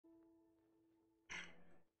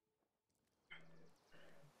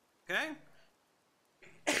Okay.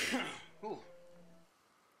 Ooh.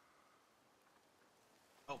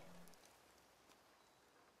 Oh.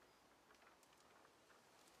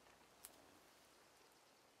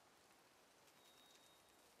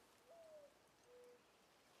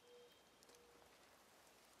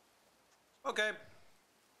 Okay.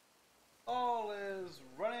 All is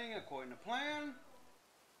running according to plan.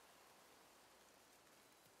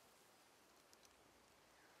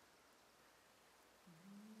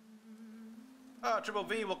 Triple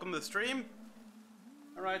V, welcome to the stream.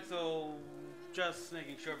 Alright, so just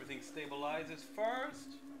making sure everything stabilizes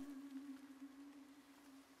first.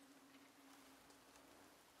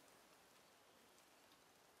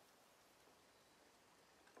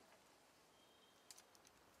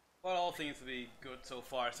 Well, all seems to be good so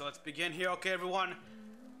far. So let's begin here. Okay, everyone.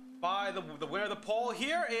 By the winner of the poll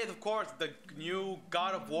here is, of course, the new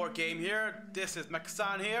God of War game here. This is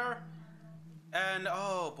Mecha-san here. And,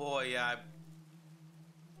 oh boy, yeah.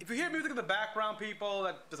 If you hear music in the background,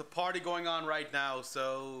 people, there's a party going on right now,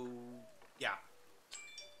 so yeah.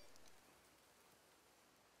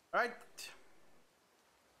 Alright.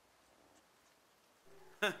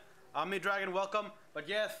 Omni Dragon, welcome. But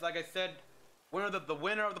yes, like I said, the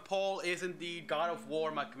winner of the poll is indeed God of War.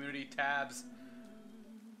 My community tabs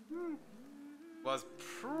was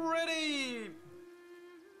pretty.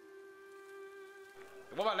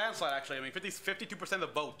 What about landslide? Actually, I mean, 52% of the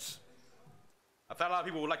votes. I thought a lot of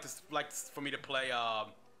people would like for me to play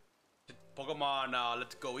Pokemon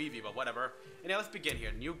Let's Go Eevee, but whatever. Anyway, let's begin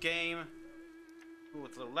here. New game. Ooh,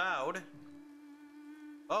 it's a little loud.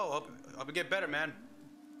 Oh, hope we get better, man.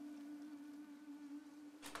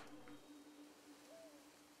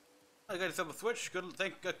 I got yourself a Switch. Good,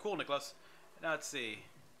 cool, Nicholas. Now let's see.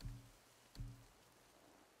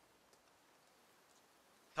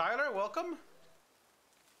 Tyler, welcome.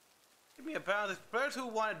 Give me a balance. Players who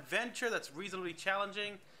want adventure that's reasonably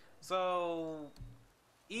challenging. So,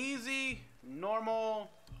 easy,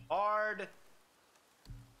 normal, hard,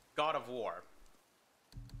 God of War.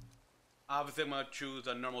 Obviously, I'm gonna choose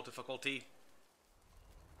a normal difficulty.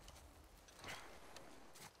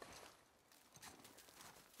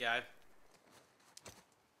 Yeah,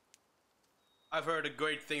 I've heard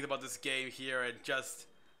great things about this game here, and just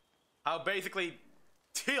how basically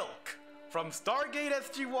Tilk from Stargate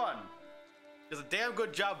SG-1 does a damn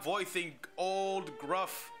good job voicing old,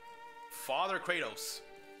 gruff Father Kratos.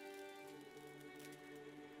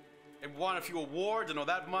 It won a few awards, I know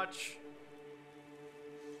that much.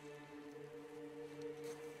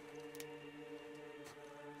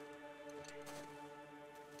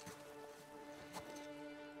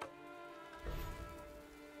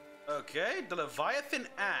 Okay, the Leviathan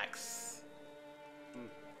Axe.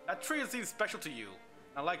 That tree seems special to you.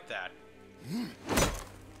 I like that.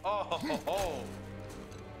 Oh ho ho ho.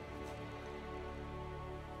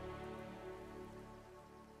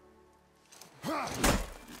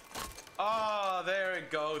 Oh, there it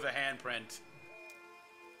goes, a handprint.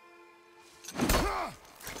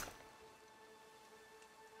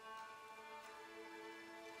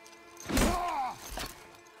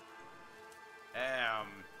 Damn.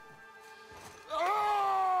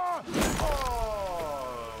 Oh!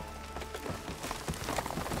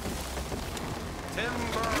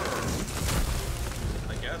 Timber,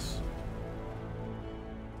 I guess.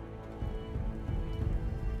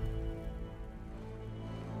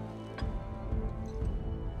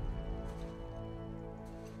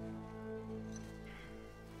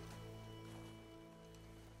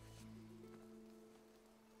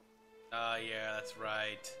 Yeah, that's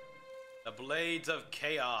right. The Blades of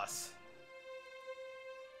Chaos.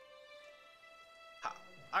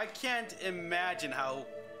 I can't imagine how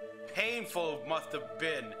painful it must have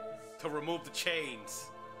been to remove the chains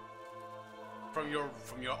from your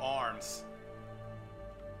arms.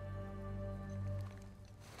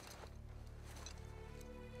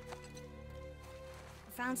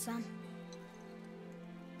 I found some.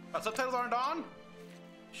 Subtitles aren't on?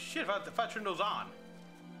 Shit, if I turn those on.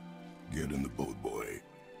 Get in the boat, boy.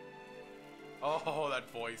 Oh,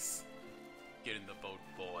 that voice. Get in the boat,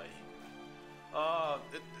 boy.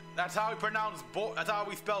 That's how we pronounce boy. That's how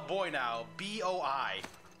we spell boy now. B-O-I.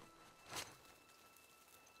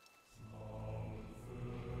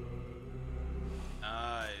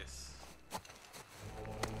 Nice.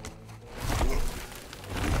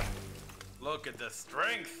 Look at the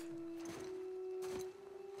strength.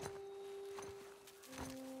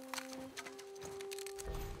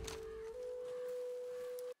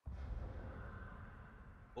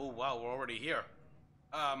 Oh wow, we're already here.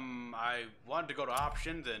 I wanted to go to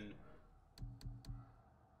options and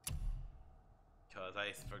because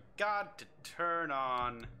I forgot to turn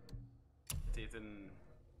on Ethan.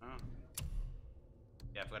 Oh.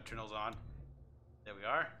 Yeah, I forgot to turn those on. There we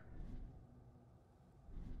are.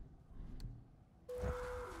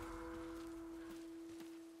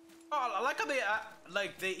 Oh, I like how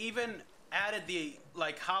they even added the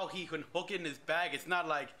how he can hook it in his bag. It's not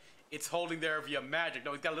like it's holding there via magic.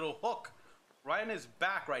 No, he's got a little hook right in his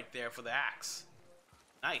back right there for the axe.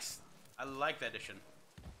 Nice. I like that addition.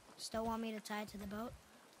 Still want me to tie it to the boat?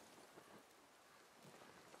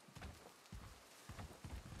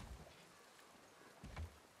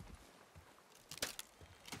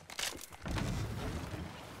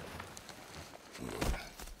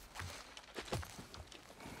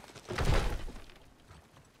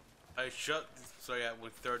 So yeah,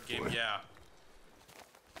 with third game, yeah.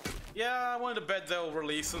 Yeah, I wanted to bet they'll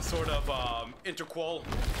release some sort of interquel,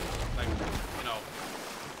 like, you know,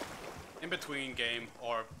 in between game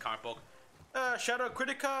or comic book. Shadow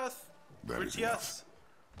Critica, yes.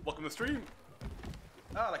 Welcome to the stream.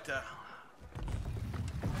 I like to.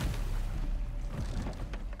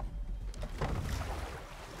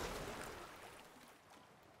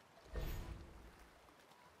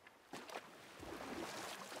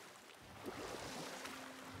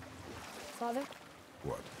 Father,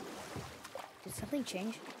 What? did something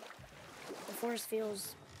change? The forest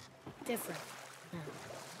feels different now.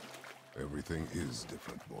 Everything is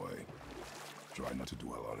different, boy. Try not to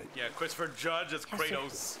dwell on it. Yeah, Christopher Judge as Yes,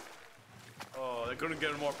 Kratos. sir. Oh, they're gonna get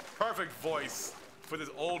a more perfect voice for this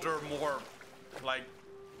older, more like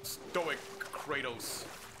stoic Kratos.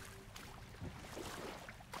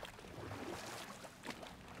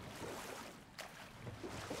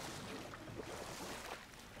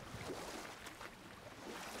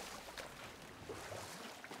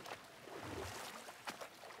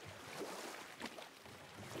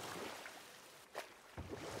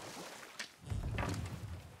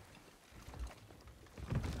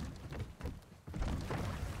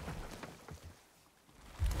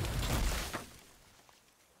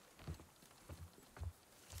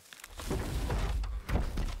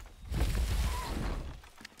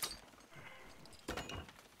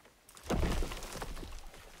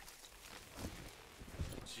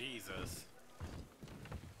 Jesus.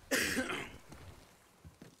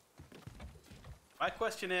 My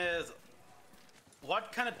question is,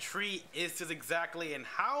 what kind of tree is this exactly, and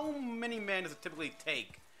how many men does it typically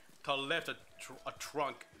take to lift a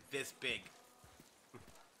trunk this big?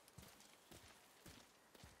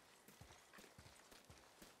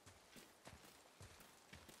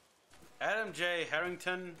 Adam J.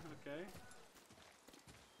 Harrington, okay.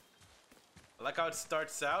 I like how it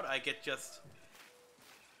starts out. I get just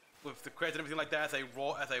with the credits and everything like that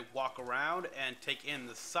as I walk around and take in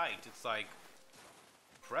the sight. It's like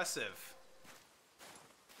impressive.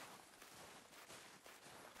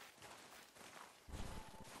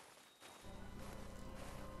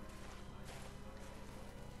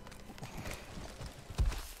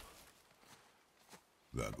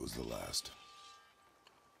 That was the last.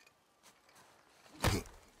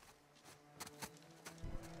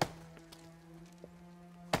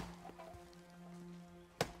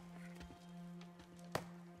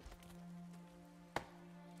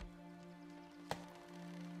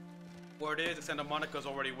 Word is, Santa Monica's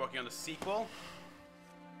already working on the sequel.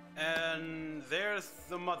 And there's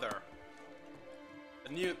the mother.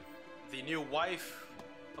 The new wife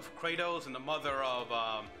of Kratos and the mother of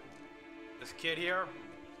this kid here.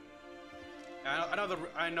 And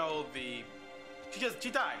I know the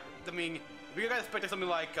she died. I mean, were you guys expecting something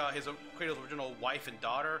like his Kratos' original wife and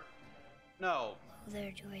daughter? No. Oh,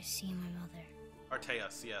 there do I see my mother.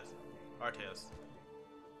 Arteus, yes. Arteus.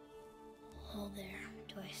 Oh, there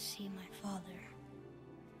do I see my father.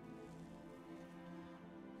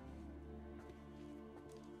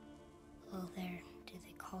 Oh, there do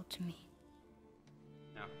they call to me.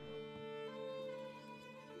 No.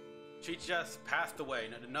 She just passed away.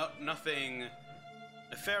 Nothing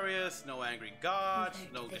nefarious, no angry god,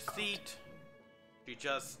 no deceit. She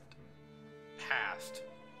just passed.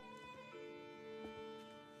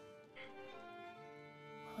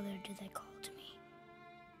 Oh, there do they call to me.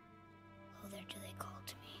 Oh, there do they call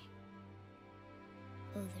to me.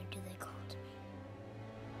 Oh, there do they call to me.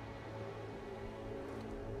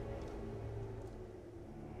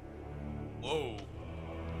 Whoa.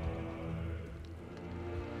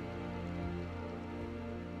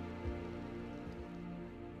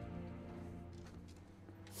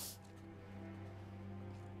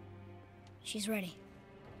 She's ready.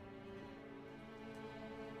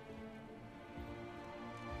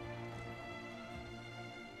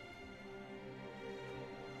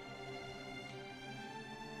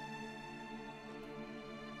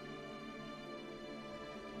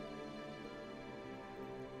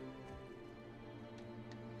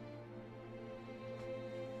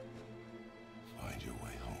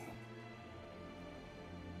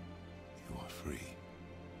 free.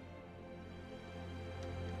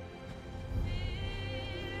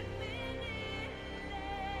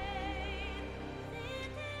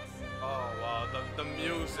 Oh wow, the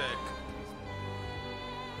music.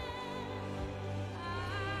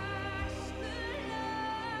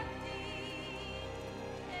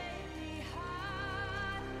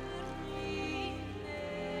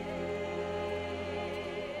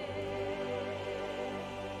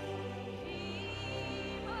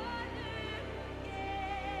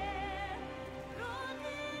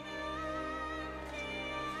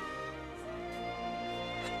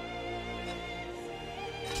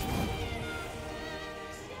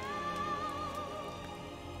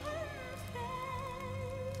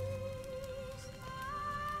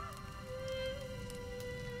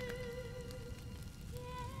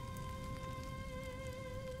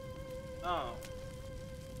 Oh.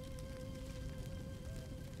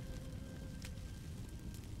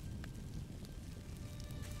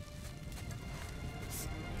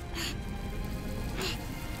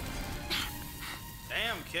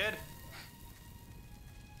 Damn, kid.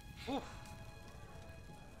 Oof.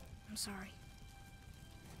 I'm sorry.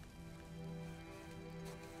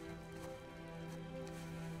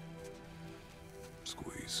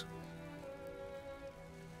 Squeeze.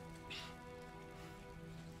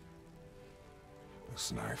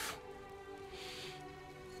 This knife.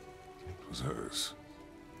 It was hers.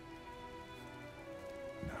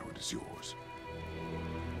 Now it is yours.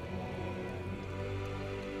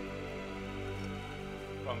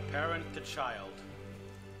 From parent to child.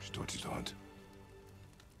 She taught you to hunt.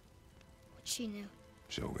 What she knew.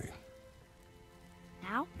 Show me.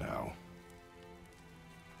 Now? Now.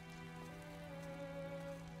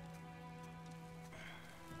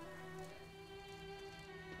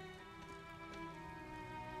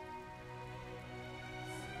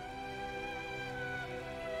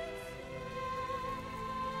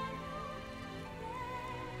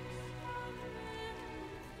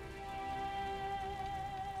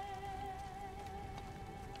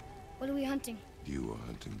 What are we hunting? You are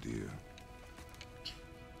hunting deer.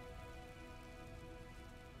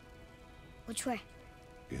 Which way?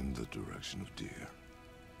 In the direction of deer.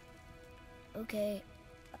 Okay,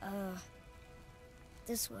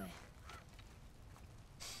 this way.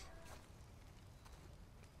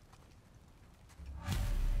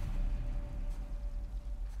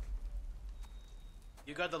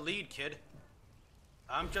 You got the lead, kid.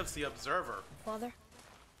 I'm just the observer. Father,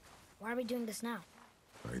 why are we doing this now?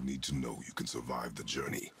 I need to know you can survive the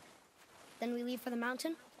journey. Then we leave for the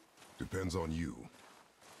mountain? Depends on you.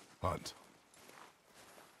 Hunt.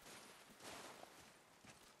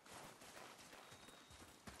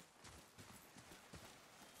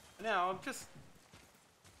 Now, I'm just...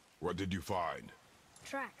 What did you find?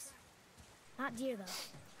 Tracks. Not deer, though.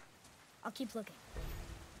 I'll keep looking.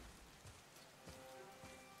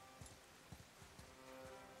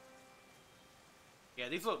 Yeah,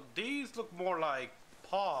 these look more like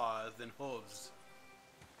paws than hooves.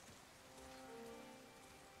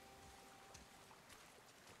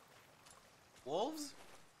 Wolves?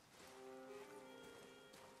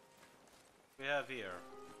 We have here.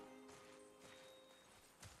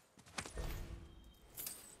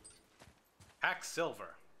 Hack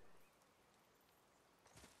silver.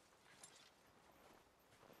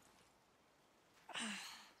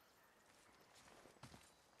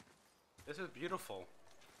 This is beautiful.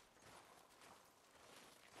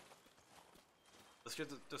 Let's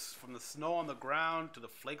just from the snow on the ground to the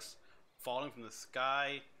flakes falling from the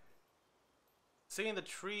sky. Seeing the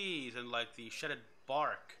trees and like the shedded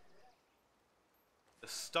bark. The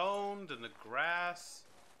stones and the grass.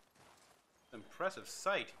 Impressive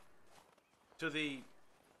sight. To the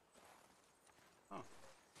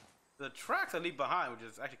tracks I leave behind, which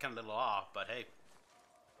is actually kind of a little off, but hey.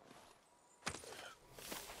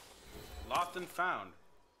 Lost and found.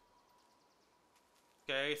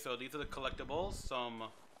 Okay, so these are the collectibles. Some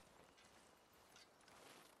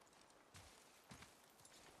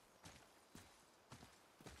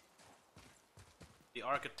the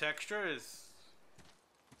architecture is,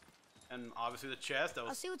 and obviously the chest. That I'll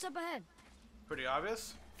was see what's up ahead. pretty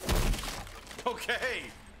obvious. Okay.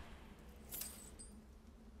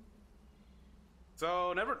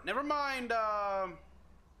 So never mind.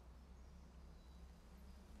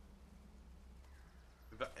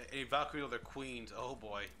 Any Valkyrie or their queens. Oh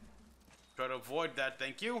boy. Try to avoid that.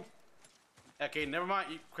 Thank you. Okay, never mind.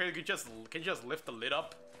 Can you just lift the lid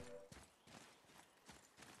up?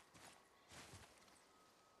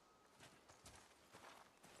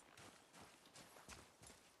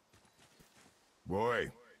 Boy,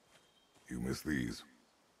 you missed these.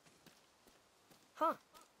 Huh.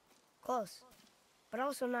 Close, but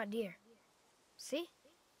also not deer. See?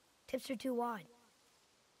 Tips are too wide.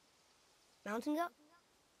 Mountain goat?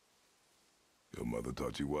 Your mother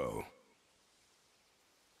taught you well.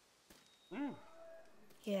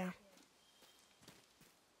 Yeah.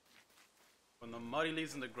 When the muddy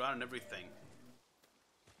leaves in the ground and everything.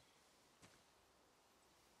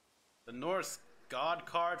 The Norse god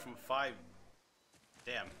card from 5.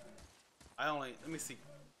 Damn. Let me see.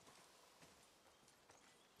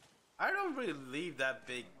 I don't really leave that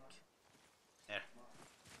big. Yeah.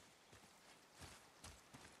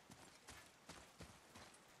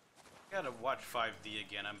 Gotta watch 5D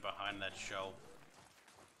again. I'm behind that show.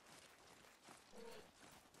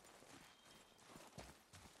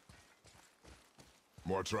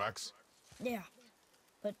 More tracks? Yeah,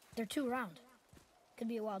 but they're too round. Could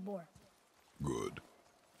be a wild boar. Good.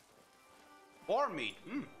 Boar meat.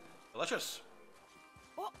 Delicious.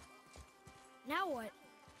 Oh, now what?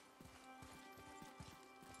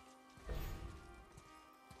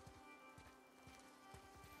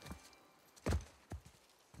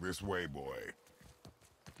 This way, boy.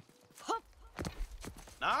 Hup!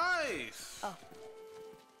 Nice. Oh.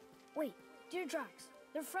 Wait, deer tracks.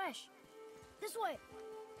 They're fresh. This way.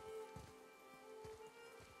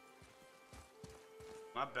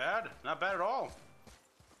 Not bad. Not bad at all.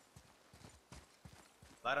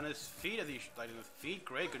 Light on his feet. As he's light on his feet.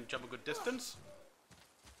 Great. Can jump a good distance.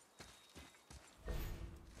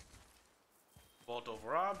 Vault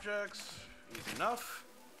over objects. Easy enough.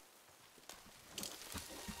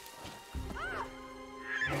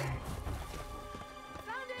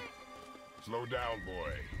 Found it! Slow down,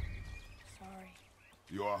 boy. Sorry.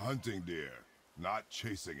 You're hunting deer, not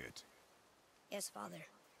chasing it. Yes, Father.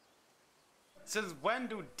 Since when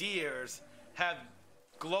do deers have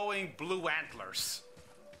glowing blue antlers?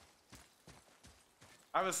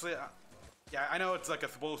 Obviously, yeah, I know it's like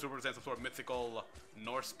supposed to represent some sort of mythical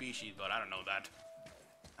Norse species, but I don't know that.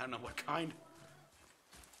 I don't know what kind.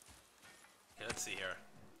 Okay, let's see here.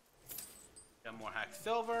 Got more hack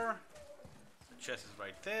silver. The chest is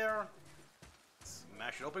right there.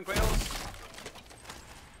 Smash it open, Kratos.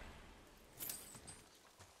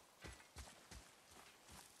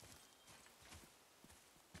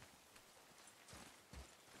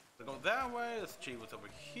 Go that way. Let's see what's over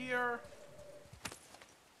here.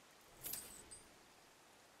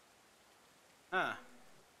 Huh.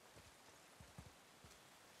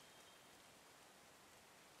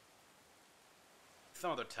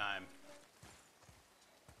 Some other time.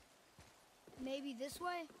 Maybe this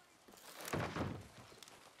way?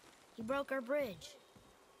 He broke our bridge.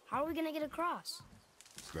 How are we gonna get across?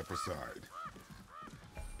 Step aside.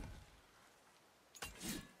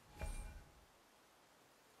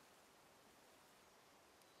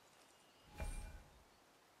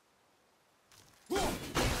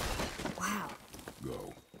 Wow.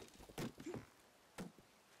 Go.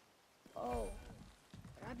 Oh,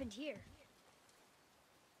 what happened here?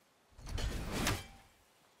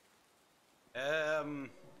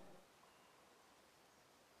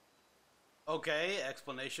 Okay,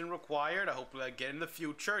 explanation required. I hope I get in the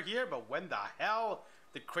future here, but when the hell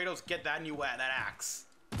did Kratos get that that axe?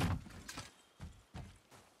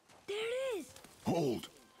 There it is! Hold!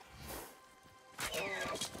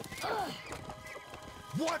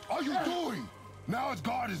 What are you doing? Now his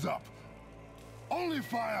guard is up. Only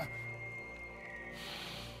fire.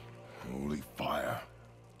 Only fire.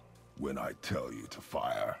 When I tell you to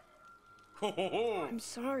fire. I'm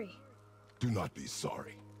sorry. Do not be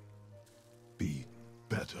sorry. Be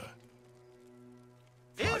better.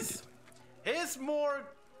 His more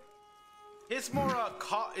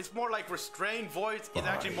like restrained voice is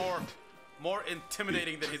actually more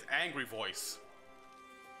intimidating than his angry voice.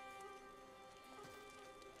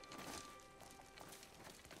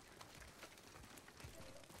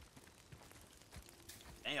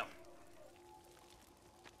 Damn.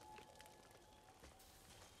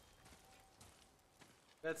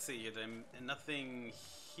 Let's see, nothing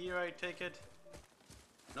here, I take it?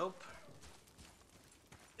 Nope.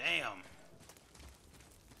 Damn.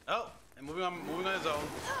 Oh, and moving on his own.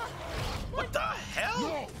 What the hell?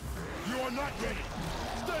 No! You are not ready!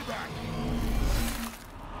 Stay back!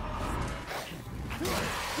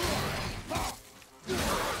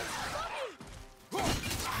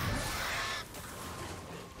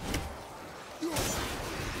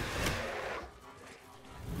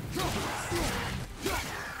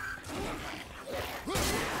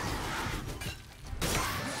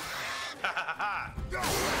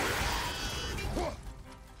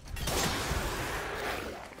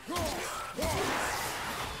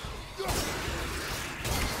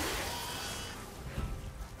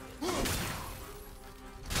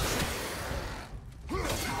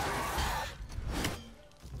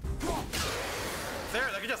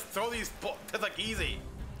 kill these. That's like easy.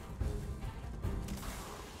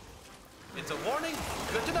 It's a warning.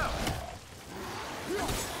 Good to know.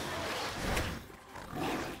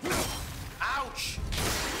 Ouch!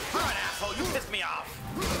 You're an asshole. You pissed me off.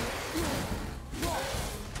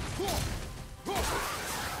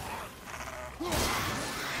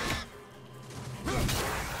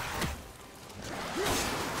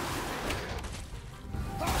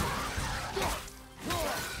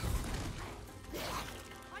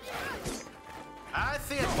 I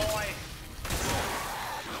see it, boy.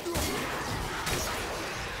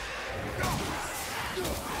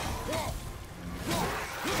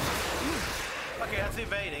 Okay, that's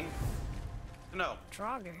evading. No.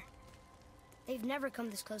 Draugr. They've never come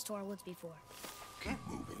this close to our woods before. Keep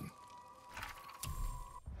moving.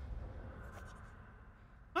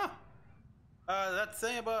 Huh. That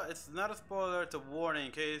thing about it's not a spoiler, it's a warning.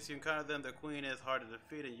 In case you encounter them, the queen is hard to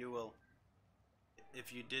defeat, and you will.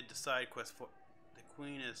 If you did the side quest for. The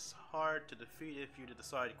queen is hard to defeat if you did the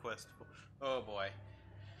side quest for. Oh boy.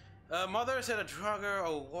 Mother said a Draugr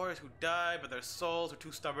are warriors who died, but their souls were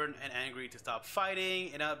too stubborn and angry to stop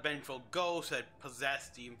fighting. An vengeful ghost that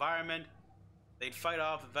possessed the environment. They'd fight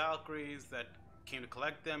off the Valkyries that came to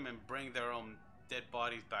collect them and bring their own dead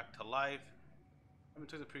bodies back to life. Let me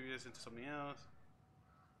turn the previous into something else.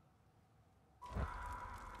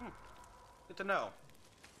 Good to know.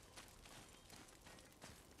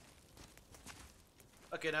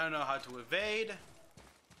 Okay, now I know how to evade. Let's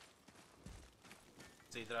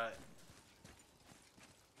see, did I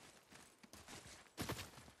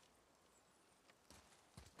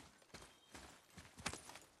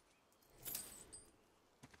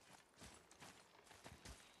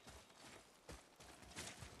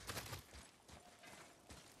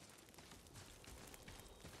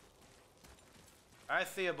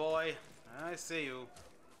see you, boy. I see you.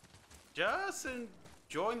 Just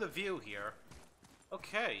enjoying the view here.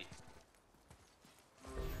 Okay.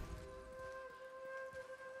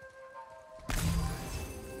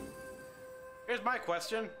 Here's my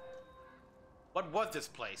question. What was this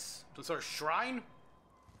place? Some sort of shrine?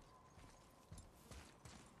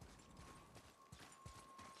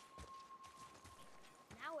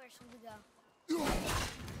 Now where should we go?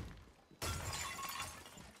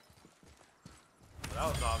 Well, that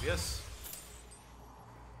was obvious.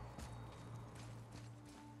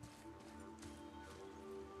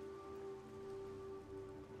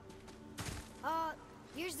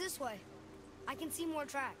 Here's this way. I can see more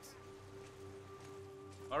tracks.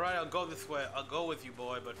 Alright, I'll go this way. I'll go with you,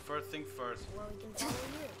 boy, but first things first. Well, we can follow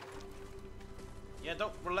you. Yeah,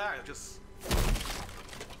 don't relax, just...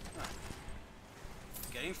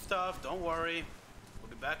 Getting stuff, don't worry.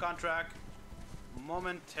 We'll be back on track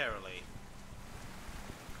momentarily.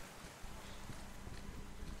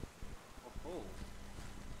 Oh.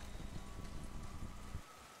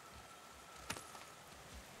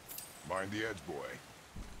 Mind the edge, boy.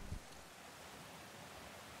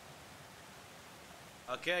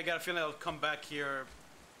 Okay, I got a feeling I'll come back here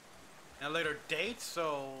in a later date,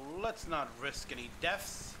 so let's not risk any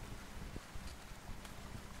deaths.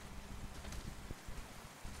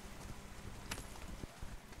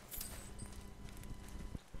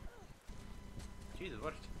 Jesus,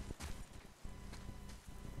 what?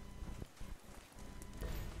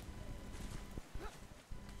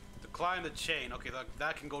 To climb the chain. Okay,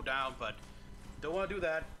 that can go down, but don't want to do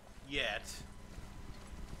that yet.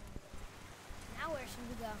 Now where should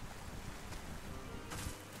we go?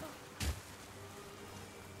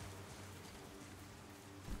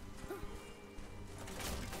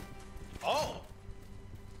 Oh!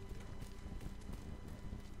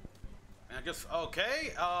 And I just,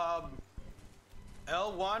 okay,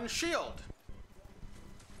 L1 shield.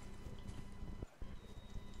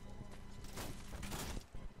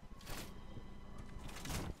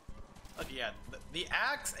 Okay, yeah, the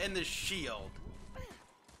axe and the shield.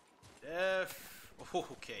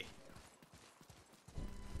 Okay.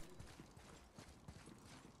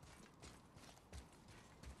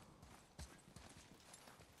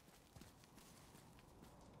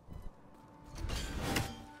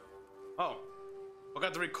 Oh,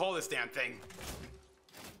 forgot to recall this damn thing.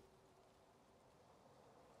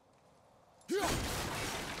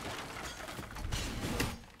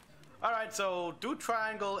 All right, so do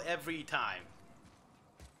triangle every time.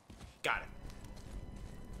 Got it.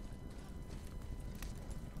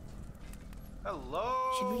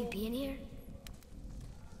 Hello? Should we be in here?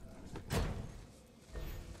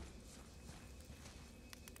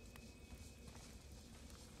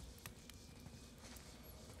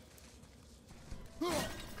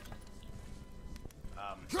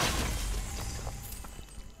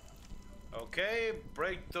 Okay,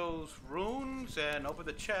 break those runes and open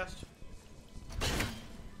the chest.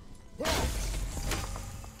 Now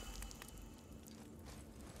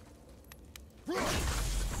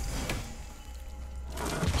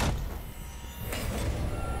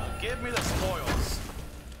give me the spoils.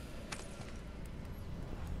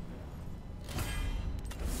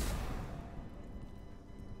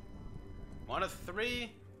 One of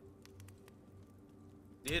 3.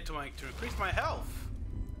 Needed to increase my health.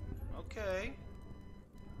 Okay.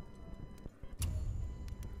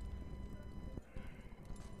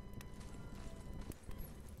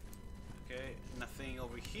 Okay, nothing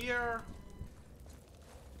over here.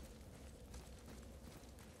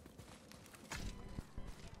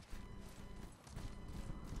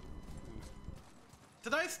 It's a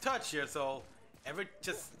nice touch here, so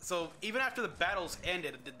even after the battle's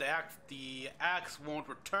ended, the axe won't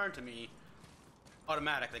return to me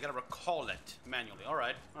automatically. I gotta recall it manually.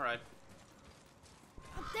 Alright, alright.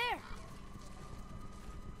 Up there!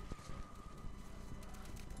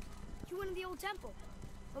 You went in the old temple.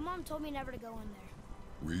 My mom told me never to go in there.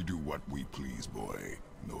 We do what we please, boy.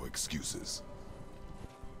 No excuses.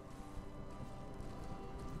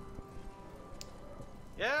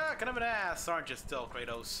 Yeah, kind of an ass, aren't you still,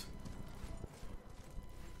 Kratos?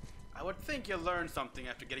 I would think you learned something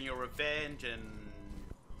after getting your revenge and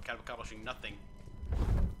kind of accomplishing nothing.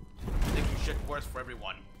 Making shit worse for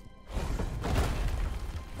everyone.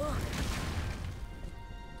 Look.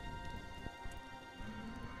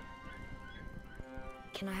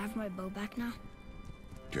 Can I have my bow back now?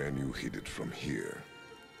 Can you hit it from here?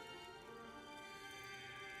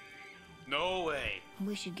 No way.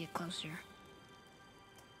 We should get closer.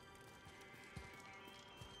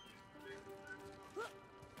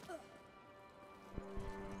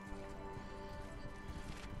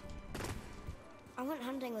 I went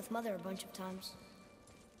hunting with Mother a bunch of times.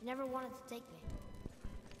 She never wanted to take me.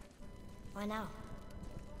 Why now?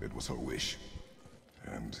 It was her wish.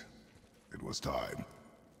 And it was time.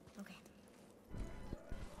 Okay.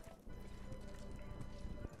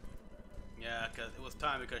 Yeah, because it was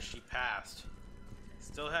time because she passed.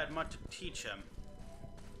 Still had much to teach him.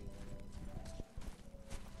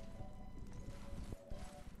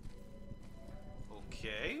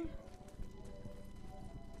 Okay.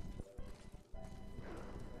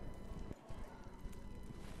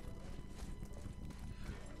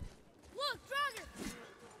 Look, Dragon!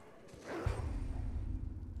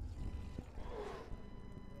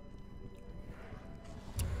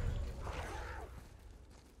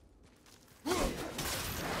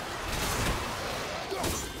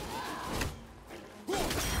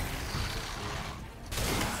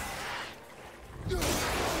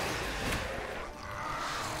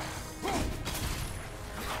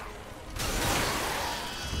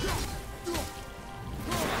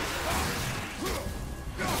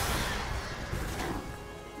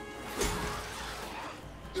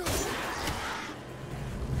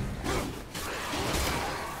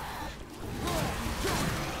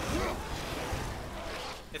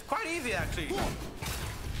 It's quite easy, actually.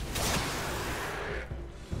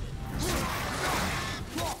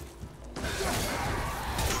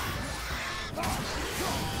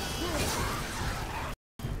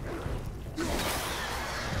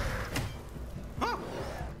 Huh.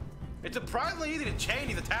 It's surprisingly easy to chain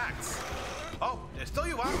these attacks. Oh, there's still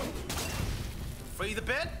you are. Freeze a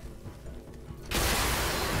bit.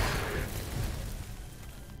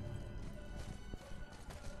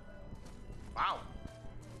 Wow.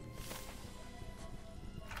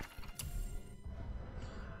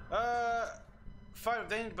 Fight with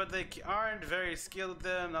them, but they aren't very skilled at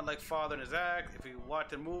them, not like Father and his axe. If you watch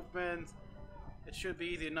their movements, it should be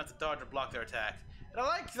easy enough to dodge or block their attack. And I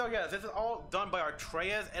like, so yeah, this is all done by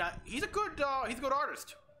Artreus, and he's a good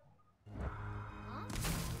artist.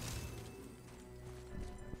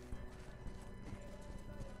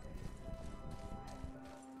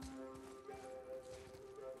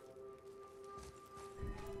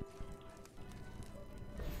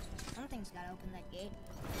 Something's gotta open that gate.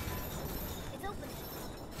 It's open.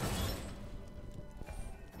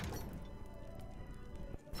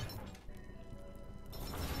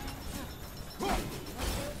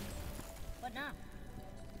 What now?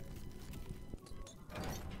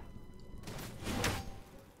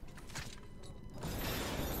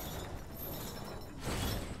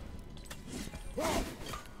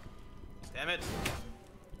 Damn it.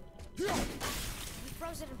 You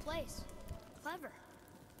froze it in place. Clever.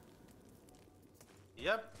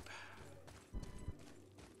 Yep.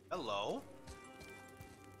 Hello.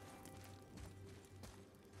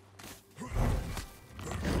 What?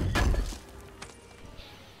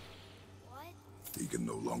 He can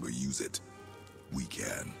no longer use it. we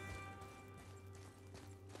can.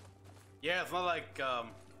 Yeah, it's not like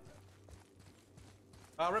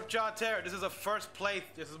Ripjaw Terror. This is a first play.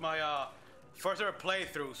 This is my first ever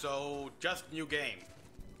playthrough, so just new game.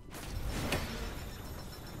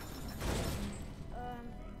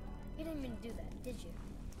 You didn't mean to do that, did you?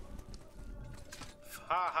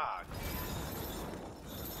 Haha.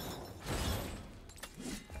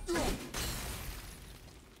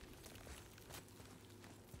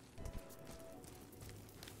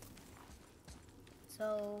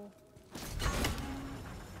 So...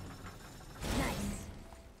 Nice.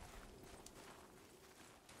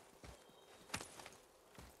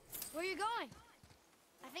 Where are you going?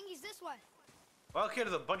 I think he's this way. Well, okay,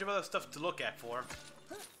 there's a bunch of other stuff to look at for.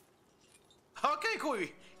 Okay, cool.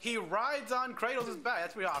 He rides on Kratos' back.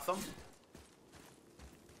 That's pretty awesome.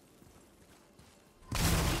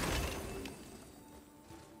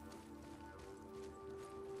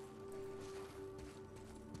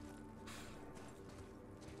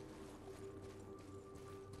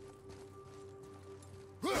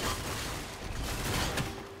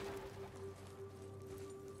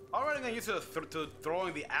 Already I'm used to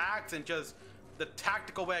throwing the axe and just the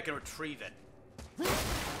tactical way I can retrieve it.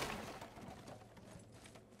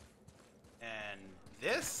 And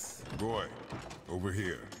this? Boy, over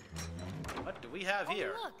here. What do we have Oh,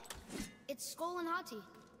 here? look! It's Skull and Hati,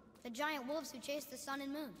 the giant wolves who chase the sun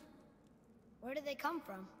and moon. Where did they come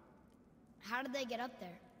from? How did they get up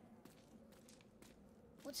there?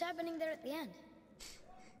 What's happening there at the end?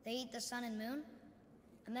 They eat the sun and moon?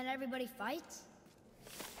 And then everybody fights?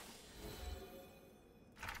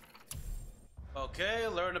 Okay,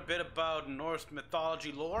 learn a bit about Norse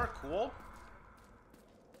mythology lore. Cool.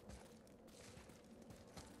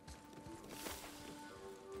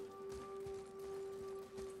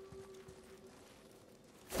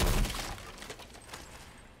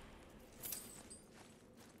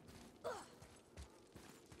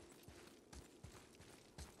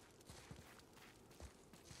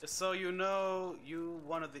 Just so you know,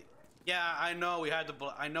 one of the... Yeah, I know we had the...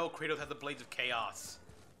 I know Kratos had the Blades of Chaos.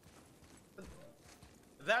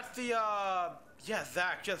 That's the, yeah,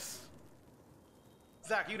 Zach,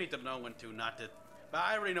 Zach, you need to know when to, not to... But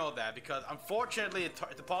I already know that, because unfortunately it's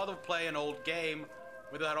impossible to play an old game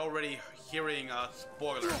without already hearing,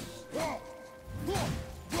 spoilers.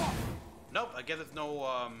 Nope, I guess it's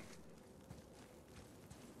no,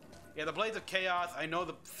 Yeah, the Blades of Chaos,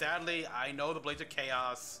 sadly, I know the Blades of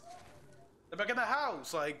Chaos. They're back in the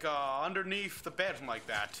house, like, underneath the bed, something like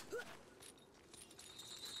that.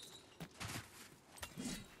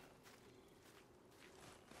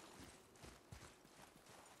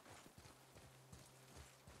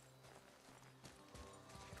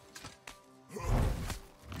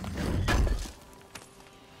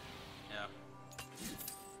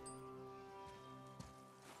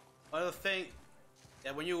 Another thing,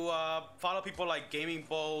 yeah, when you follow people like Gaming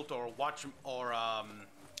Bolt or watch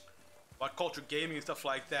What Culture Gaming and stuff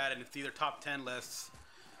like that, and it's either top 10 lists,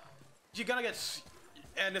 you're gonna get.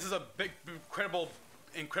 And this is a big,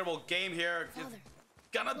 incredible game here. Father, It's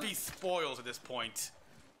gonna be spoils at this point.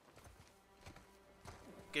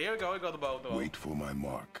 Okay, here we go. Here we go. The bow. Wait for my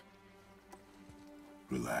mark.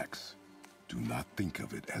 Relax. Do not think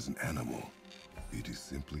of it as an animal. It is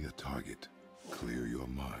simply a target. Clear your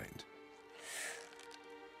mind.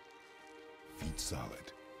 Feet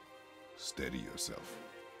solid. Steady yourself.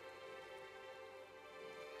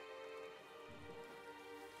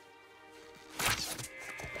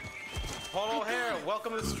 Polo Hair,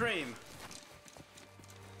 welcome to the stream.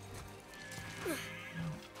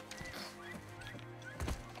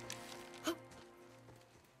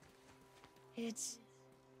 it's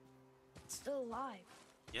still alive.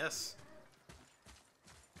 Yes.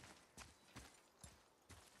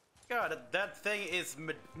 God, that thing is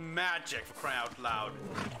magic, for crying out loud.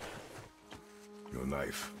 Your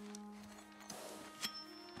knife.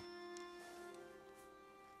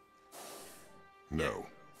 No.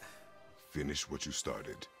 Finish what you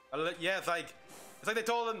started. Yeah, it's like they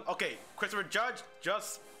told him, okay, Christopher Judge,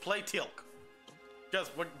 just play Teal'c.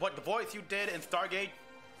 Just what the voice you did in Stargate.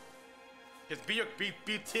 Just be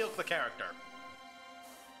Teal'c the character.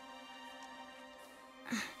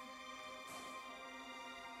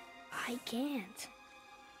 I can't.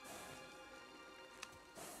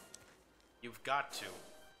 You've got to.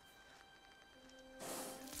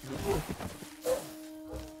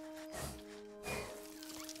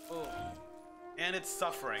 Oh. And it's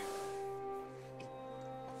suffering.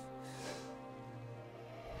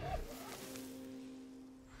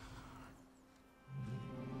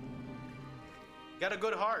 Got a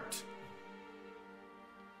good heart.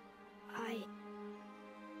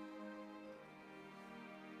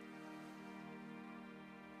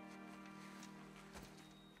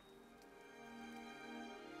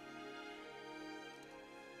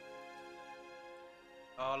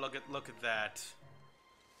 Oh, look at that.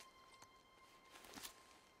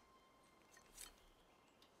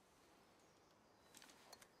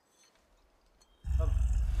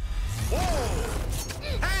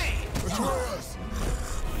 Whoa! Hey! Atreus!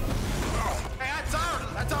 Hey,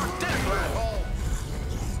 that's our dick, asshole!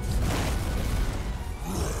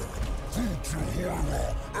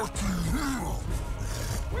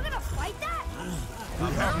 We're gonna fight that? We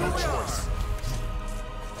have no choice.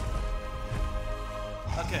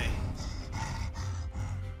 Okay.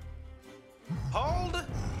 Hold.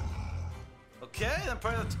 Okay, then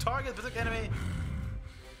press the target specific enemy.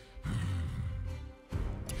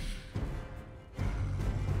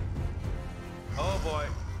 Oh boy.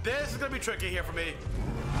 This is gonna be tricky here for me.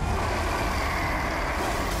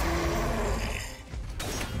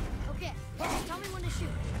 Okay, just tell me when to shoot.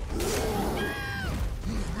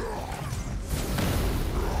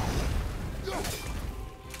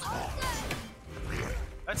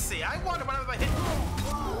 Let's see. I wonder what if I hit.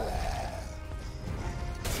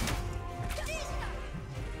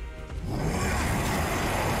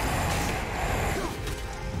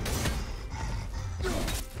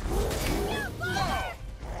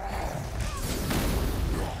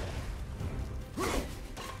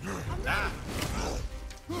 Ah.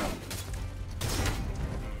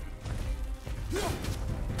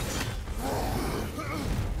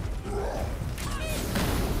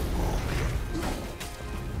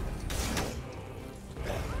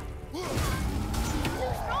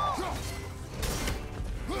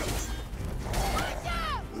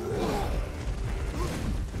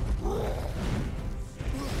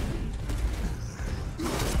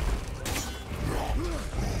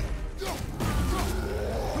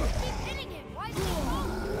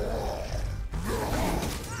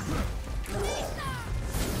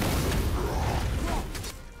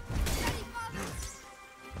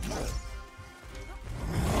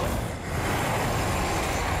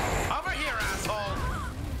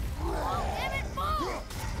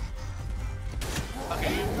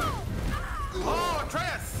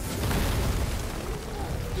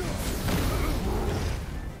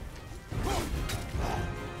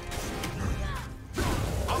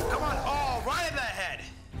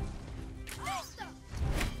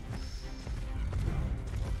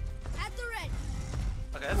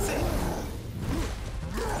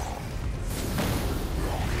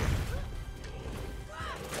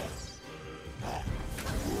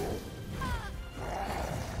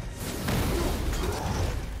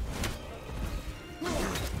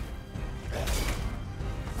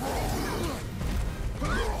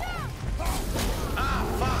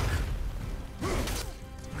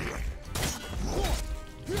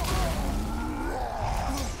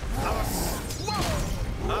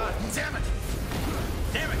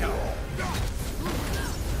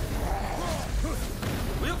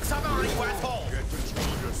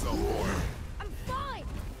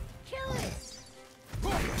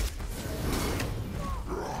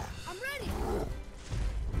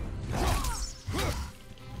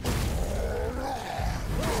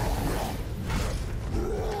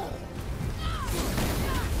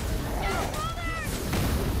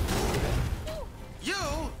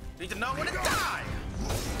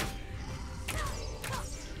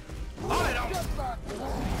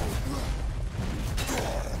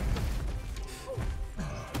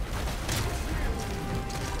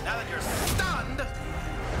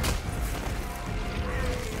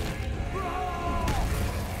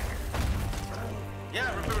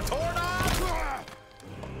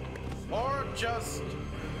 just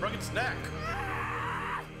broke its neck.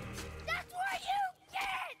 That's what you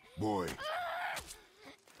get! Boy.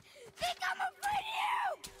 Think I'm afraid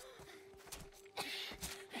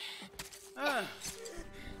of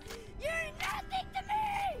you! You're nothing to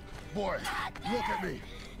me! Boy, Nothing! look at me.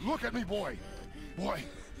 Look at me, boy. Boy,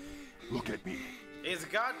 look at me. He's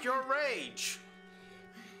got your rage.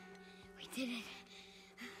 We did it.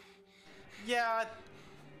 Yeah,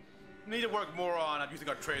 need to work more on using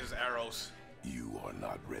our Tracer's arrows. You are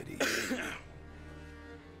not ready.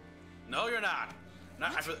 No, you're not.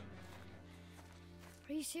 Not after.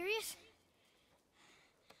 Are you serious?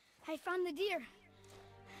 I found the deer.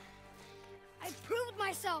 I proved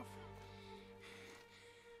myself.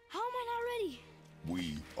 How am I not ready?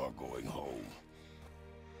 We are going home.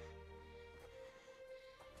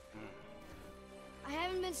 I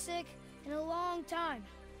haven't been sick in a long time.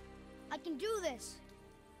 I can do this.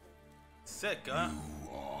 Sick, huh? You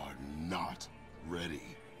are not ready.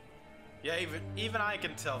 Yeah, even I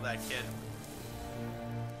can tell that, kid.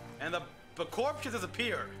 And the corpse just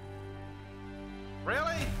disappeared.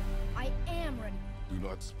 Really? I am ready. Do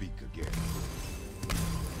not speak again.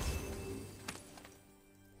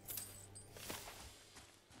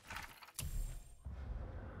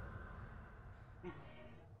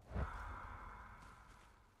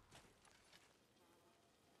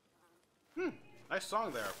 Nice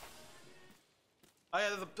song there. Oh yeah,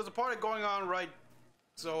 there's a party going on right,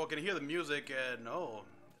 so I can hear the music and oh,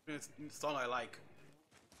 it's a song I like.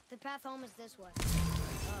 The path home is this way.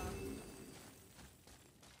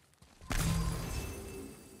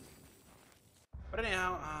 But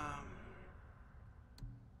anyhow,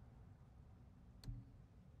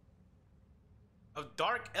 of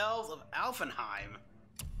Dark Elves of Alfenheim.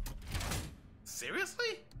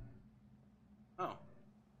 Seriously? Oh.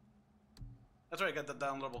 That's right, I got the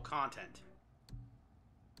downloadable content.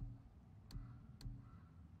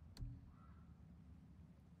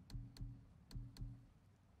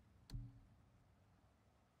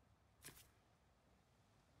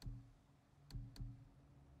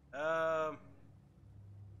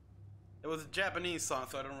 It was a Japanese song,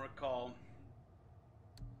 so I don't recall.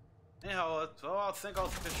 Anyhow, so I think I'll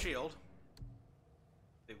take the shield.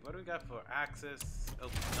 Okay, what do we got for access? Oh,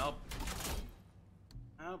 nope.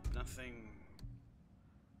 Nope, nothing.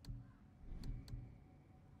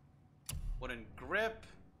 Wooden grip.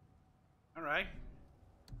 Alright.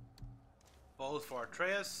 Bows for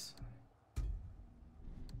Atreus.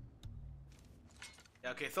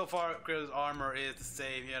 Yeah, okay, so far Kratos' armor is the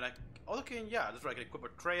same. Yeah, like, oh, okay, yeah, that's right, I can equip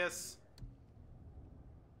Atreus.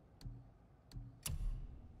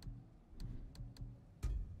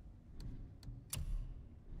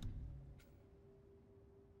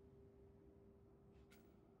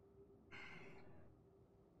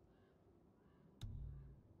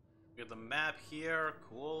 We have the map here,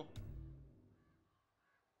 cool.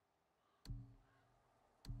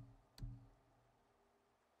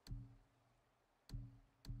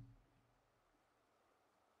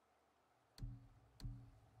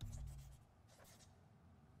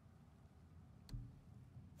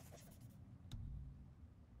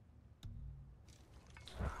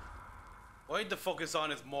 What I need to focus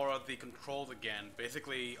on is more of the controls again.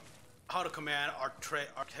 Basically, how to command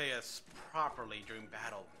Artaeus properly during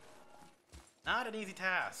battle. Not an easy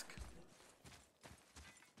task.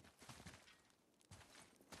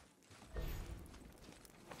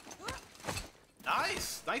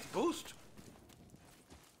 Nice! Nice boost!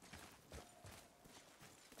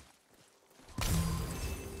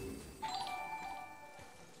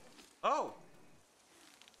 Oh!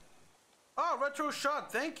 Oh, Retro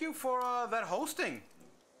Shot, thank you for that hosting.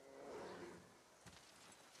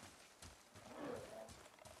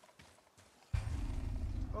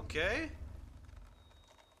 Okay.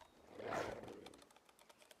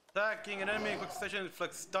 Attacking an enemy in quick succession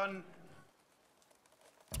inflicts stun.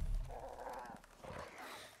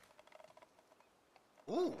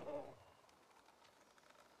 Ooh.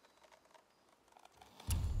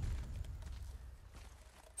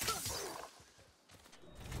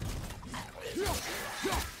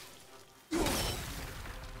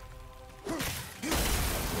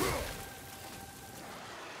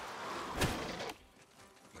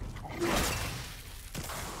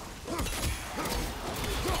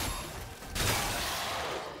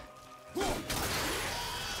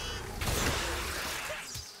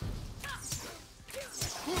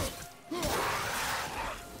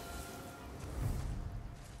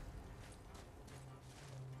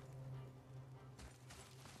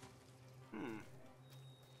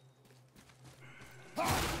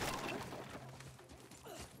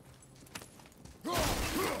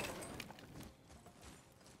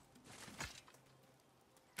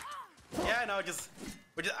 Yeah, no, I just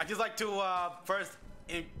like to first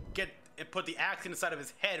put the axe inside of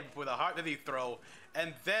his head with a heart that he throw,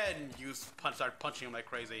 and then start punching him like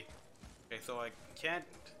crazy. Okay, so I can't.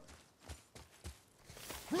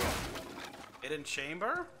 Hidden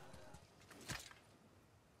chamber.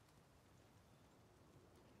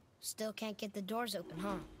 Still can't get the doors open,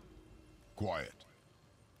 huh? Quiet.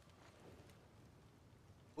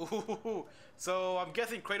 Ooh, so I'm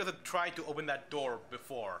guessing Kratos had tried to open that door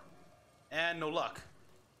before, and no luck.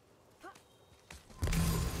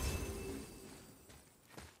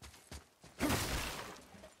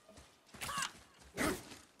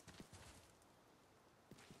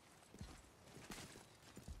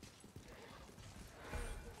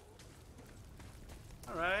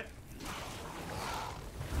 All right.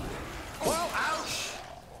 Well, ouch!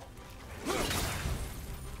 There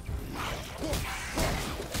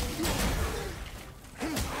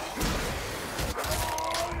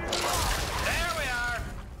we are!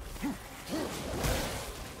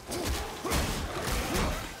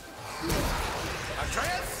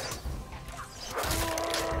 Atreus?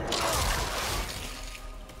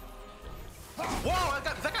 Whoa, is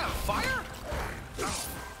that guy on fire?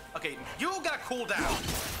 Okay, you gotta cool down.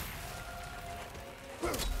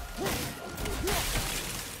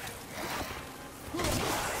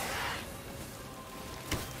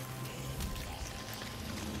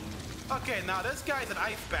 Okay, now this guy's an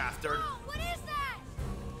ice bastard. Oh, what is that?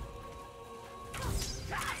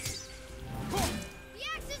 The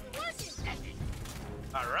axe isn't working.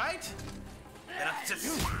 All right. And I'm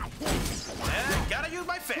just gotta use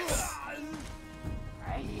my fist.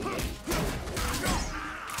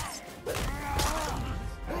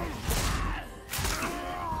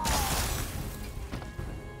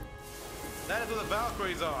 That is where the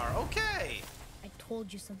Valkyries are. Okay. I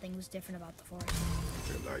told you something was different about the forest.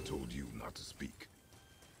 And I told you not to speak.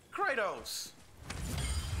 Kratos.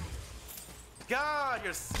 God,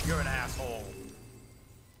 you're an asshole.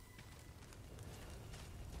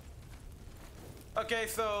 Okay,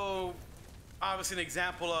 so obviously an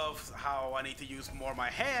example of how I need to use more my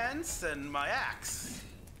hands and my axe.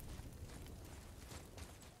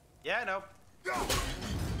 Yeah, I know.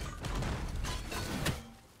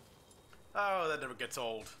 Oh, that never gets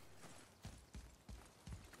old.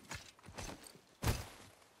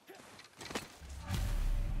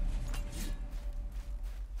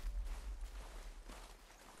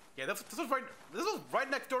 Yeah, this was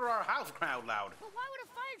right next door to our house, crying out loud. But why would a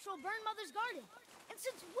fire troll burn Mother's garden? And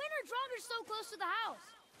since when are Draugrs so close to the house?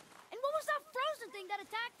 And what was that frozen thing that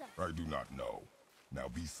attacked them? I do not know. Now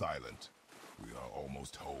be silent. We are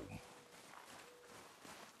almost home.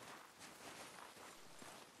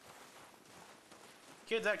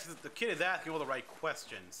 The kid is asking all the right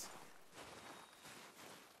questions.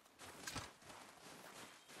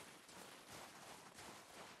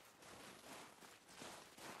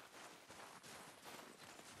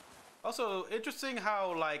 Also, interesting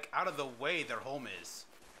how, like, out of the way their home is.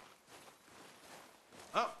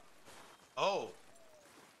 Oh. Oh.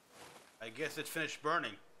 I guess it finished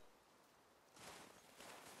burning.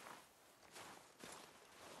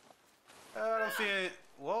 I don't see any...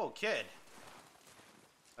 Whoa, kid.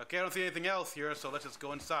 Okay, I don't see anything else here, so let's just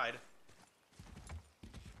go inside.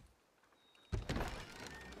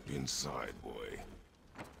 Inside, boy.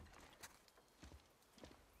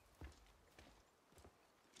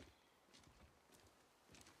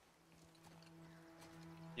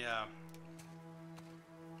 Yeah.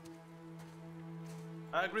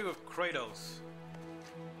 I agree with Kratos.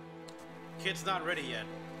 Kid's not ready yet.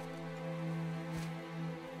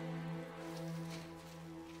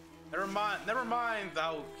 Never mind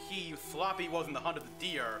how sloppy was in the hunt of the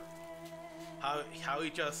deer. How he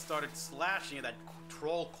just started slashing at that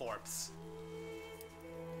troll corpse.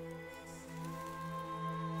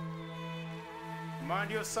 Remind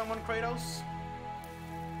you of someone, Kratos?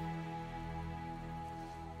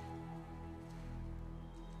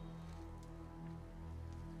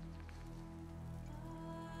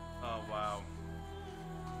 Oh wow.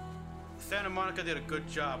 Santa Monica did a good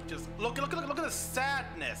job. Just look at the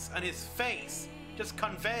sadness on his face, just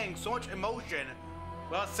conveying so much emotion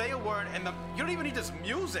without saying a word. And you don't even need this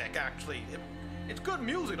music. Actually, it's good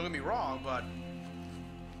music. Don't get me wrong, but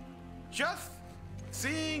just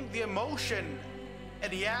seeing the emotion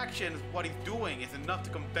and the action of what he's doing is enough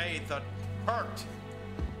to convey the hurt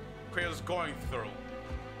Kratos is going through.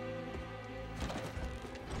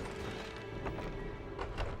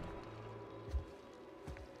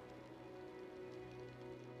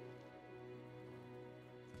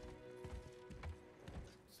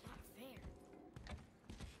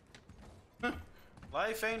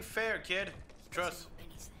 Life ain't fair, kid. Trust.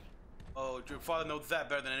 Oh, your father knows that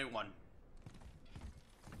better than anyone.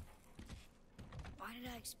 Why did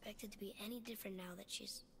I expect it to be any different now that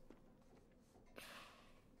she's...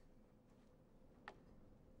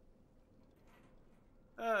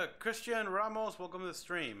 Christian Ramos, welcome to the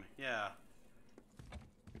stream. Yeah.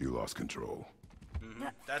 You lost control.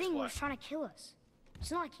 That That's thing what. was trying to kill us. It's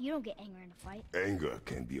not like you don't get anger in a fight. Anger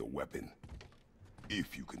can be a weapon.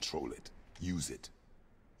 If you control it, use it.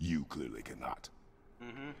 You clearly cannot.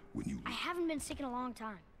 When you... I haven't been sick in a long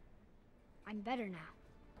time. I'm better now.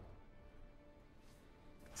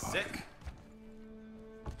 Sick?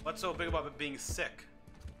 What's so big about it being sick?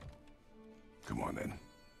 Come on, then.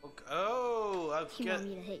 Okay. Oh, I You get... want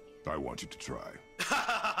me to hit you? I want you to try.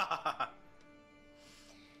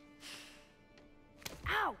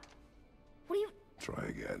 Ow! What are you... Try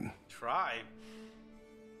again. Try.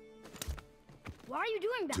 Why are you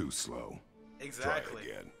doing that? Too slow. Exactly.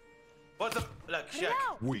 Try again. What's the... Look, Cut it check.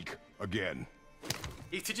 out! Weak. Again.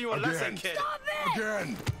 He's teaching you a lesson, kid. Stop it!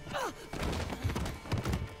 Again!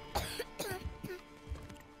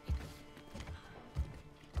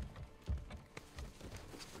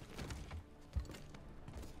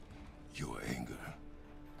 Your anger,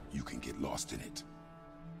 you can get lost in it.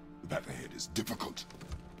 The path ahead is difficult.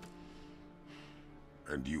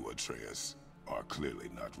 And you, Atreus, are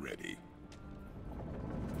clearly not ready.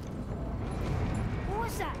 What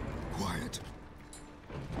was that? Quiet.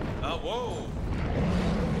 Whoa!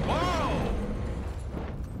 Whoa!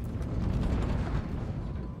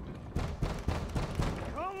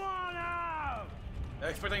 Come on out!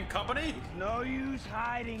 Expecting company? No use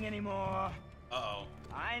hiding anymore. Uh-oh.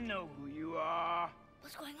 I know who you are.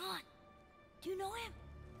 What's going on? Do you know him?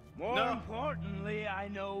 More No. importantly, I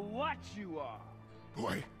know what you are.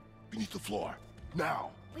 Boy, beneath the floor. Now.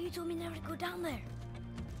 But you told me never to go down there.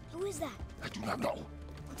 Who is that? I do not know.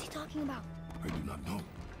 What's he talking about? I do not know.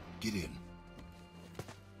 Get in.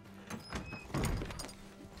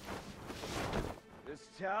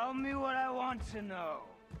 Just tell me what I want to know.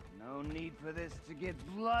 No need for this to get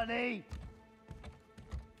bloody.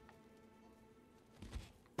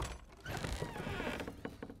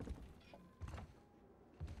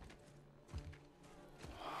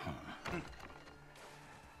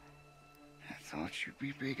 I thought you'd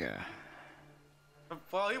be bigger.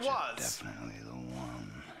 Well, he was. Definitely the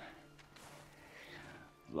one.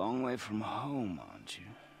 Long way from home, aren't you?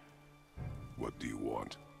 What do you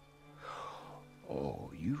want? Oh,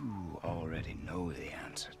 you already know the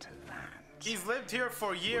answer to that. He's lived here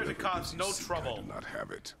for years and Whatever caused gives you no seek, trouble. I do not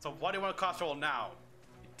have it. So why do you want to cause trouble now?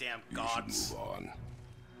 You damn You gods. should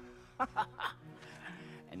move on.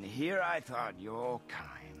 And here I thought your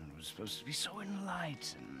kind was supposed to be so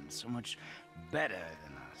enlightened, so much better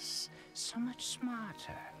than us, so much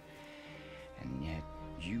smarter. And yet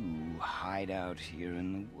you hide out here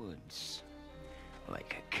in the woods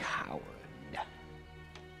like a coward.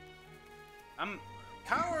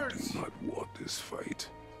 Cowards! Do not want this fight.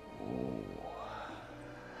 Oh,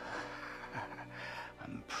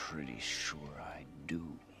 I'm pretty sure I do.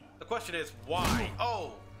 The question is, why?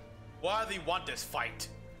 Oh, why do they want this fight?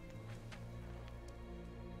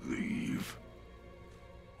 Leave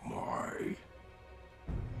my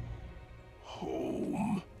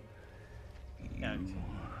home. Yeah.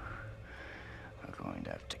 Are going to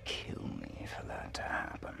have to kill me for that to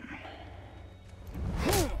happen.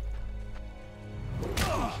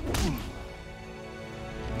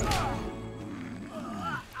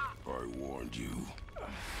 I warned you.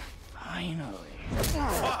 Finally.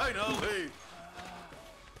 Finally!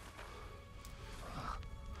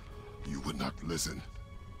 You would not listen.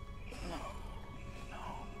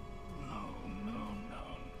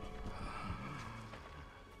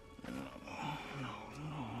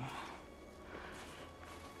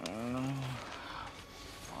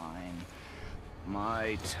 Fine.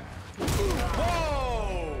 My turn.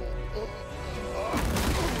 Whoa!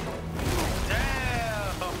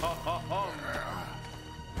 Damn!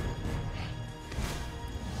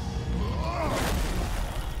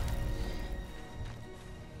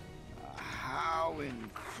 How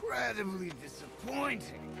incredibly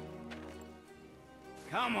disappointing.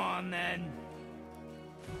 Come on, then.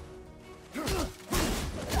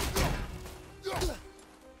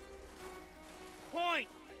 Pointless.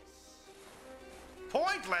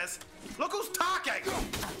 Pointless? Look who's talking!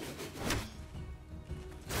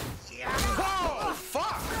 Whoa!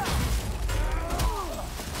 Fuck!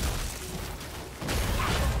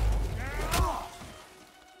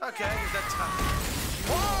 Okay, that's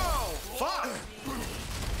whoa! Fuck!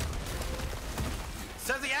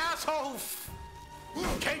 Says the asshole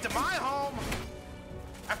who came to my home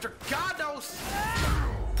after God knows.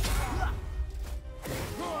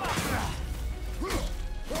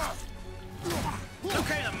 You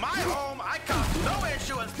came to my home, I caused no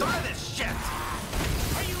issue and started this shit.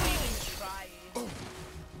 Are you even trying?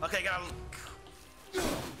 Okay, gotta.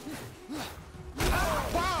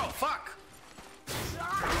 Whoa! Fuck!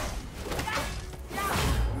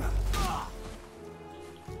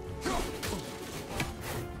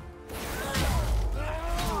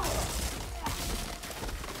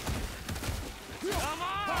 Come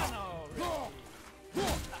on already.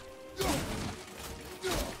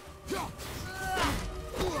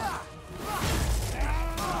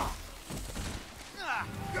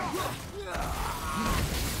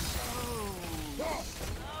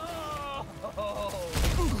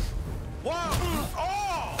 Whoa!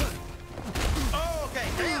 Oh! Oh, okay,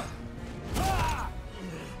 damn!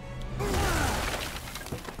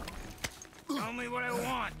 Tell me what I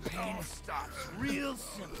want. Pain stops real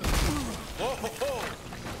simple. Whoa, whoa, whoa!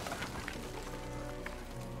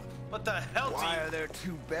 What the hell, Why team? are there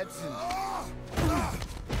two beds in here? Oh.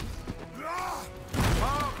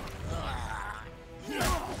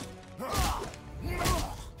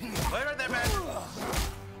 Wait right there, man.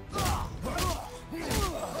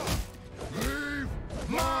 Leave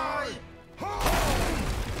My home!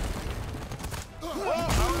 Whoa!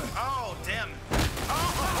 Oh, oh, damn.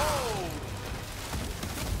 Oh!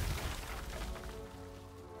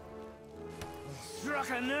 Struck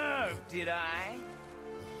a nerve. I?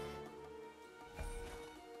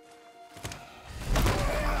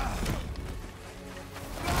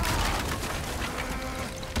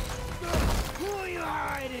 Who are you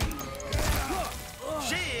hiding?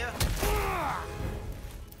 She.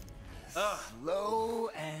 Slow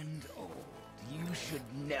and old. You should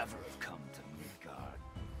never have come to Midgard.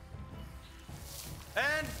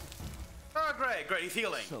 And oh, great, he's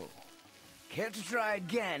healing. So, care to try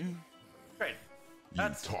again? Great. You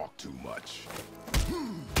talk too much.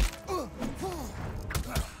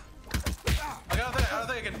 I don't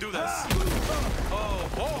think I can do this. Oh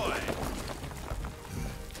boy.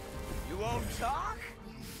 You won't talk?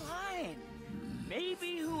 Fine.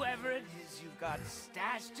 Maybe whoever it is you've got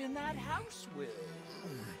stashed in that house will.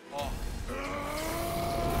 Oh.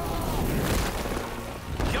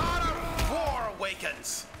 God of War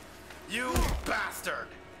awakens. You bastard.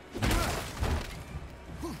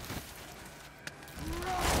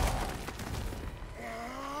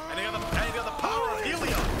 And you got the power of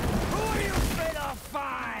helium. Who are you afraid of?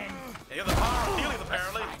 Fine. And you got the power of helium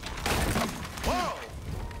apparently. Whoa.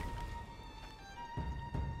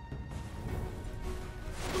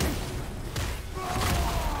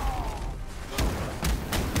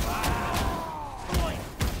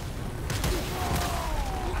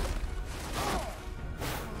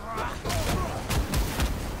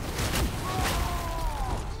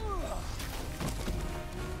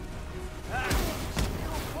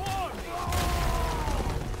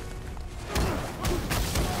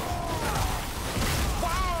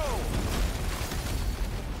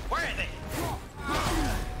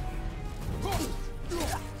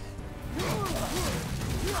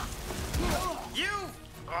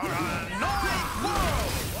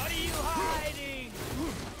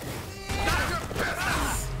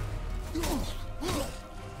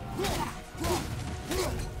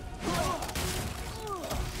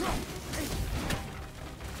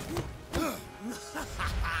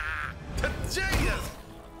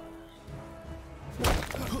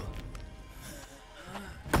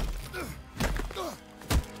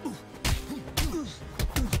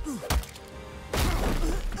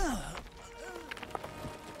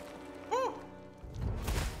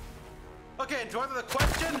 Okay, to answer the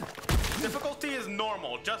question, difficulty is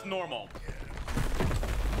normal, just normal.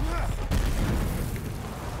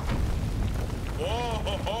 Whoa,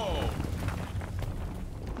 ho, ho.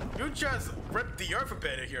 You just ripped the earth a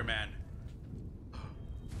bit here, man.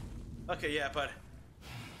 Okay, yeah, but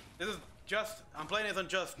this is just, I'm playing this on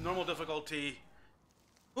just normal difficulty.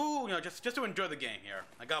 Ooh, you know, just to enjoy the game here.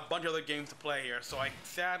 I got a bunch of other games to play here, so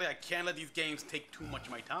sadly I can't let these games take too much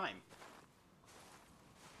of my time.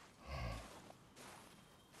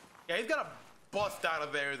 Yeah, he's got a bust out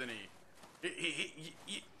of there, isn't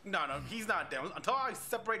he? No, he's not down. Until I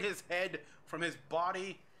separate his head from his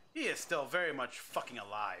body, he is still very much fucking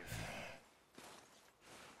alive.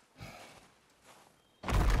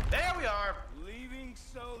 There we are. Leaving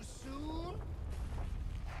so soon?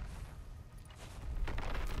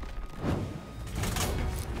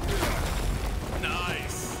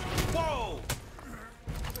 Nice. Whoa.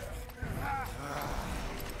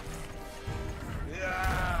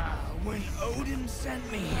 When Odin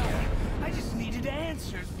sent me here, I just needed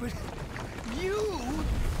answers, but you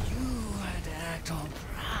had to act all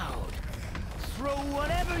proud. Throw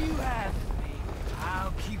whatever you have at me.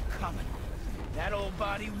 I'll keep coming. That old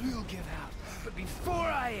body will give out. But before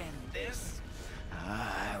I end this,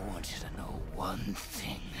 I want you to know one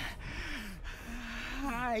thing.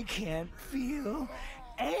 I can't feel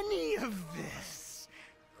any of this.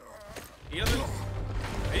 He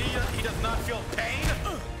does not feel pain?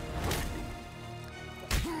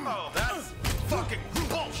 Oh, that's fucking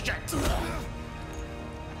bullshit!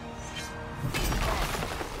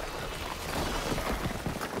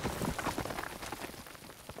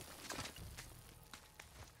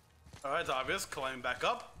 Alright, it's obvious. Climbing back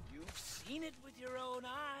up. You've seen it with your own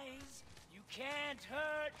eyes. You can't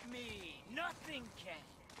hurt me. Nothing can.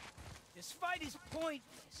 This fight is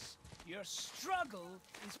pointless. Your struggle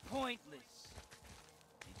is pointless.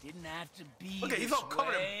 It didn't have to be Look at he's all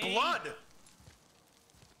covered in blood.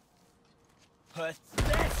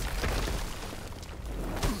 Pathetic.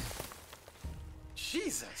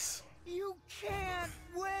 Jesus. You can't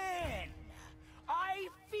win. I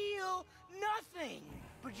feel nothing.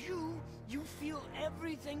 But you feel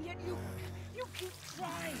everything, yet you keep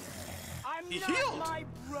trying. I'm He not healed. my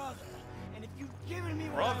brother. And if you'd given me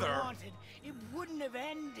what I wanted, it wouldn't have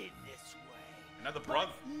ended this way. Another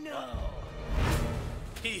brother. But no.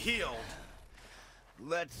 He healed.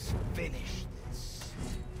 Let's finish this.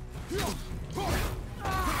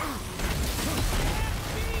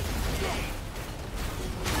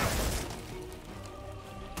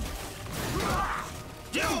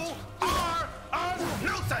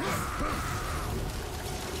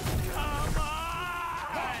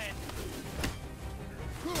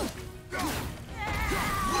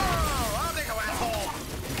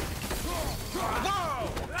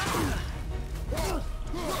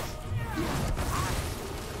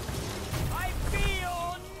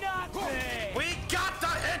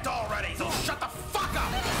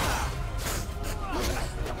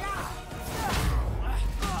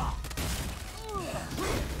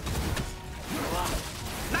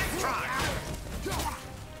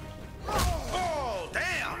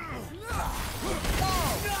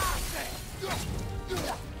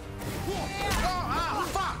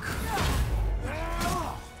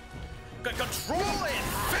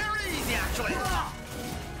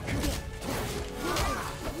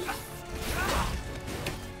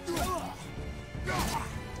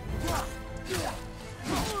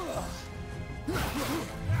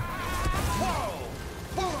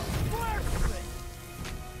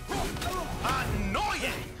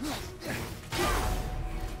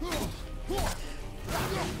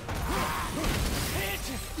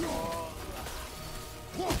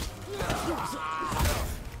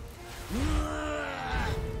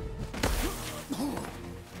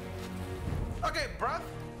 Okay, bruh.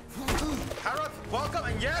 Harold, welcome,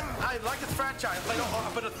 and yes, I like this franchise. I played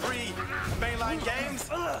up to 3 mainline games.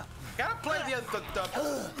 Gotta play the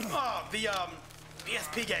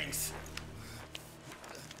PSP games.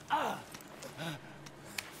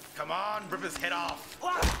 Come on, rip his head off.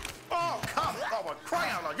 Oh, come on, we're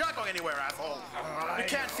crying out loud. You're not going anywhere, asshole. You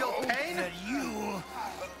can't feel pain? That you,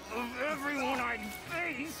 of everyone I'd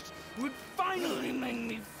faced, would finally make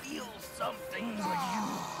me feel something, but you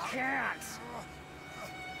can't.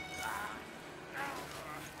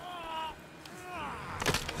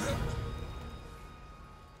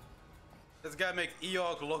 This guy makes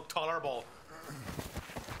Eeyore look tolerable.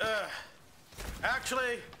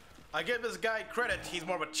 Actually, I give this guy credit. He's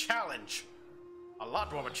more of a challenge. A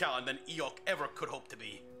lot more of a challenge than Eeyore ever could hope to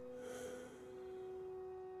be.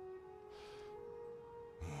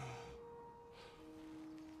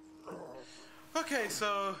 Okay,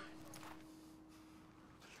 so...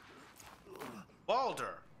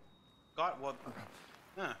 Baldur. God, what?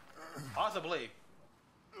 Possibly.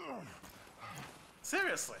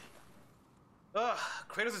 Seriously. Ugh,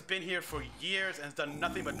 Kratos has been here for years and has done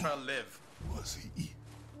nothing but try to live. Was he?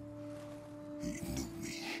 He knew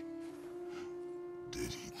me.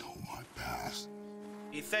 Did he know my past?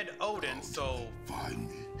 He said Odin, so... Find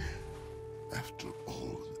me after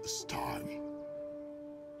all this time.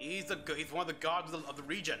 He's one of the gods of the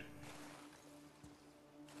region.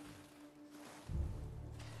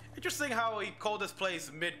 Interesting how he called this place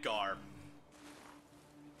Midgar.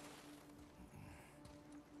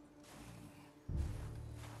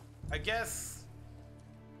 I guess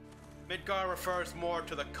Midgar refers more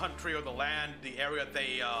to the country or the land, the area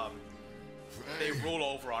they rule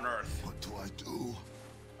over on Earth. What do I do?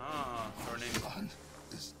 Ah, burning. My son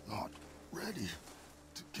is not ready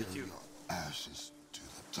to carry your ashes to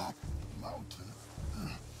the top of the mountain.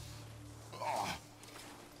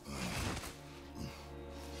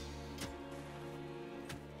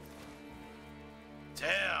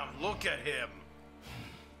 Damn, look at him.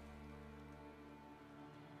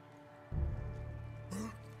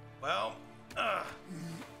 Well,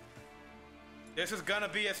 this is gonna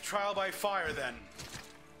be his trial by fire then.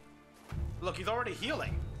 Look, he's already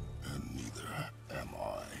healing. And neither am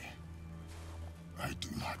I. I do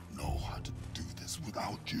not know how to do this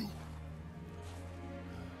without you.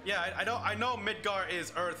 Yeah, I know Midgar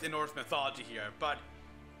is Earth in Norse mythology here, but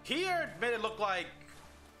here made it look like...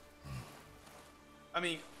 I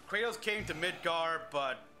mean, Kratos came to Midgar,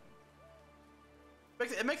 but...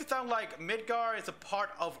 It makes it sound like Midgar is a part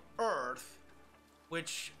of Earth,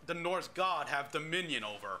 which the Norse god have dominion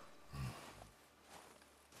over.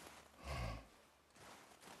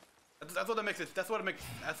 That's what it makes it. That's what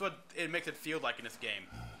it makes it feel like in this game.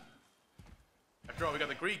 After all, we got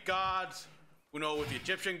the Greek gods, who know with the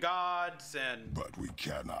Egyptian gods, and But we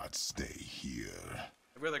cannot stay here.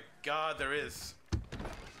 every other god there is.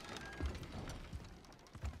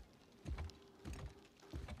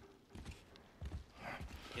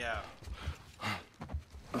 Yeah.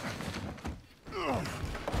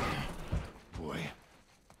 Boy.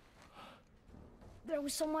 There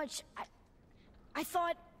was so much. I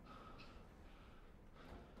thought.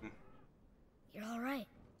 You're all right.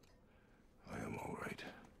 I am all right.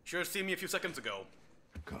 Sure seen me a few seconds ago.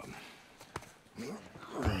 Come.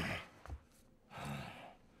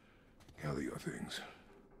 Gather your things.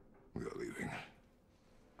 We are leaving.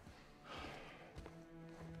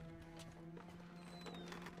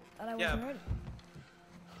 Thought I wasn't ready.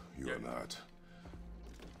 You are not.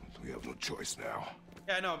 We have no choice now.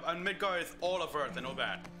 Yeah, I know. And Midgar is all of Earth. I know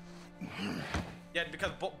that. Yeah,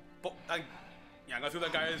 because I'm gonna assume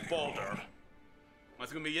that guy is Baldur. I'm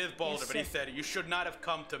assuming he is Baldur, but he said you should not have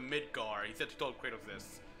come to Midgar. He said he told Kratos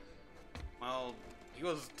this. Well, he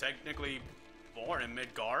was technically born in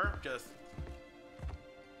Midgar, just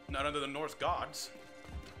not under the Norse gods.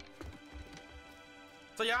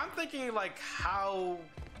 So yeah, I'm thinking like how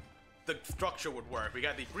the structure would work. We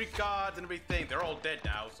got the Greek gods and everything. They're all dead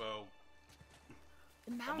now, so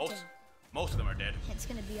The mountain. most of them are dead. It's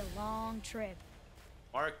gonna be a long trip.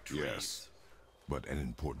 Mark trees. Yes, but an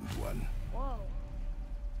important one. Whoa.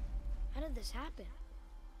 How did this happen?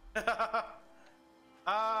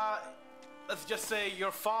 Let's just say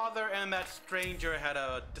your father and that stranger had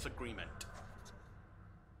a disagreement.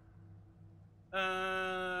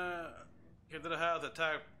 Came to the house,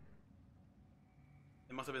 attacked.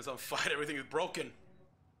 There must have been some fight. Everything is broken.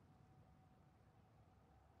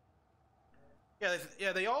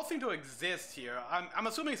 Yeah, they all seem to exist here. I'm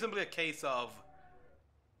assuming it's simply a case of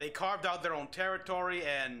they carved out their own territory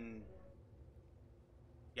and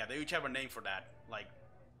Yeah, they each have a name for that. Like,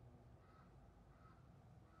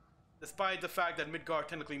 despite the fact that Midgard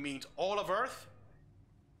technically means all of Earth,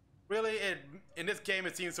 really, in this game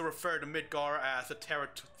it seems to refer to Midgard as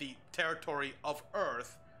the territory of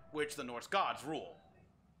Earth, which the Norse gods rule.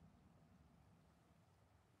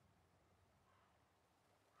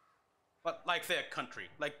 But like, say, a country,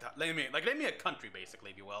 name me a country,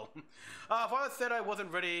 basically, if you will. Father said I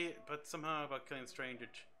wasn't ready, but somehow about killing strangers.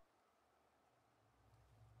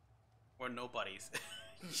 We're nobodies.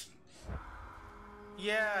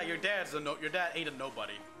 Yeah, your dad ain't a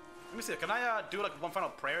nobody. Let me see. Can I do like one final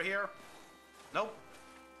prayer here? Nope.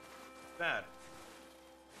 Bad.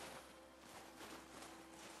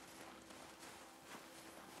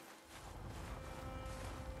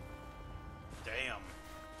 Damn.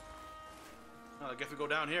 Well, I guess we go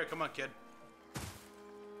down here. Come on, kid.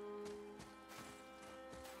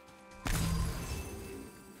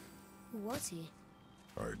 Who was he?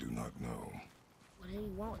 I do not know. What did he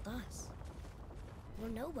want with us? We're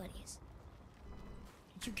nobodies.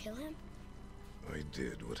 Did you kill him? I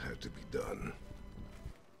did what had to be done.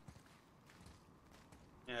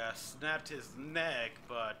 Yeah, snapped his neck,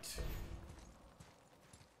 but...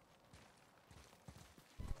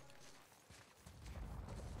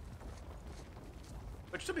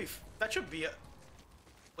 Which should be... That should be a...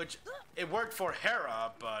 Which... It worked for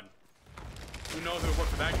Hera, but... Who knows if it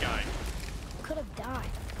worked for that guy. Could have died.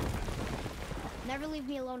 Never leave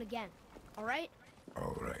me alone again, alright?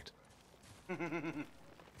 All right.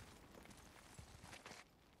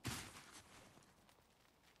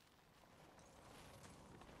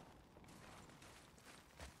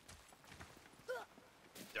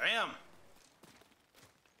 Damn.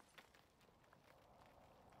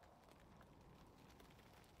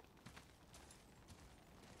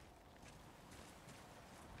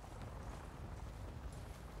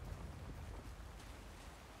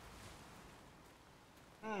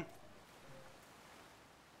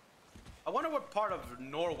 I wonder what part of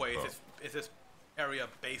Norway is this area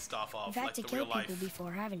based off of, You've had like to the kill real life, people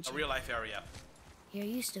before, haven't a you? real life area. You're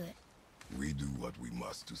used to it. We do what we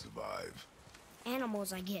must to survive.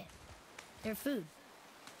 Animals, I get. They're food.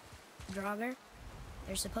 Draugr,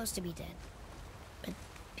 they're supposed to be dead. But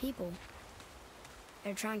people,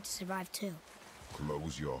 they're trying to survive too.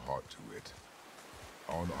 Close your heart to it.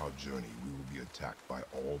 On our journey, we will be attacked by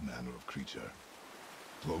all manner of creature.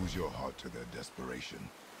 Close your heart to their desperation.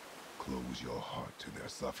 Close your heart to their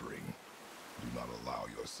suffering. Do not allow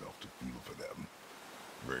yourself to feel for them.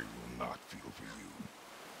 They will not feel for you.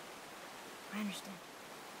 I understand.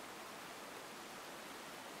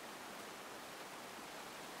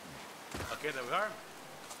 Okay, there we are.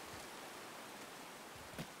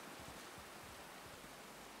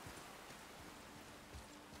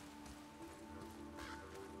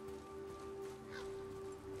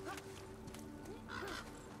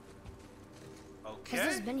 Okay.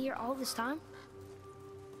 Has this been here all this time?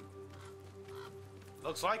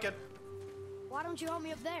 Looks like it. Why don't you help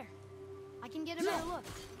me up there? I can get a better look.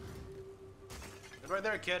 It's right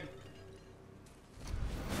there, kid.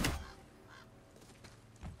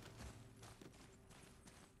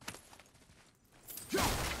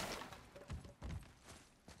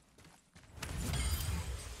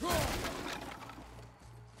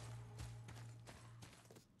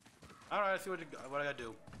 All right, let's see what I gotta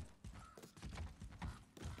do.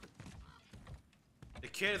 The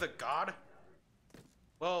kid is a god?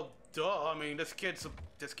 Well, duh. I mean, this kid's a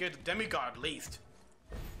demigod at least.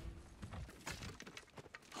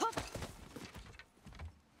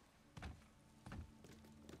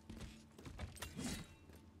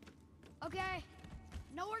 Okay,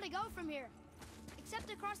 nowhere to go from here,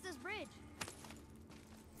 except across this bridge.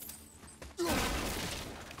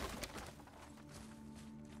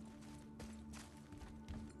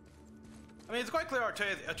 I mean, it's quite clear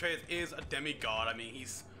Atreus is a demigod. I mean,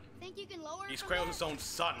 he's Think you can lower it from Kratos' there? own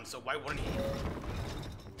son, so why wouldn't he?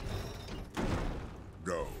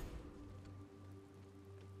 Go.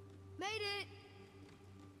 Made it.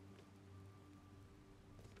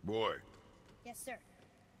 Boy. Yes, sir.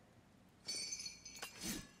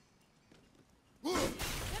 Good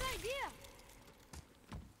idea.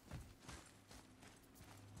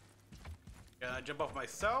 Can I jump off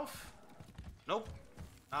myself? Nope.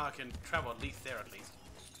 Now I can travel at least there, at least.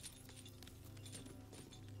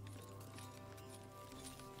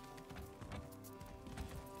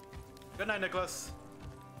 Good night, Nicholas.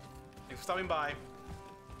 Thanks for stopping by.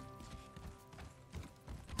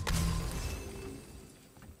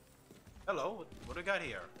 Hello, what do we got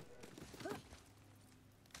here?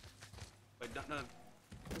 Wait, no.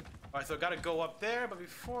 Alright, so I gotta go up there, but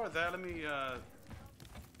before that, let me,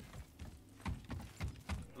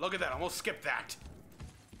 Look at that, almost skipped that.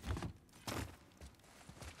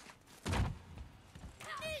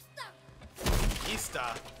 Easter.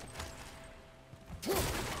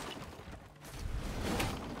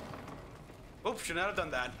 Oops, should not have done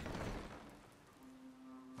that.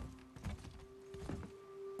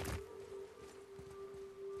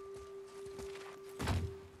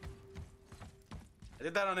 I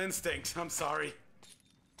did that on instinct. I'm sorry.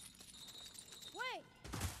 Wait,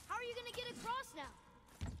 how are you gonna get across now?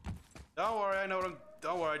 Don't worry, I know what I'm.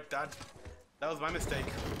 Don't worry, Dad. That was my mistake.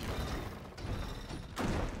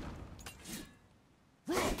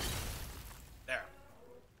 There.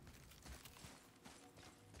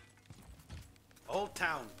 Old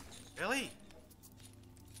town. Really?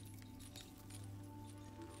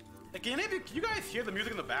 Hey, can any of you guys hear the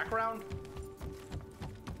music in the background?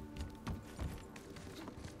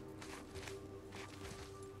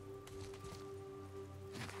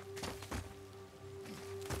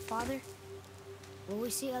 Father, will we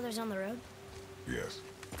see others on the road? Yes.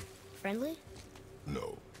 Friendly?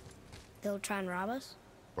 No. They'll try and rob us?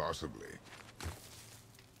 Possibly.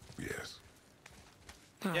 Yes.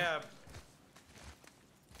 Huh. Yeah.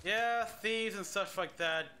 Yeah, thieves and stuff like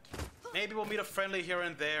that. Maybe we'll meet a friendly here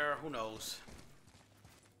and there. Who knows?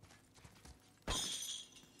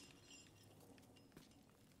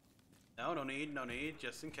 No, no need, no need.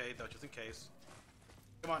 Just in case, though, just in case.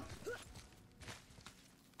 Come on.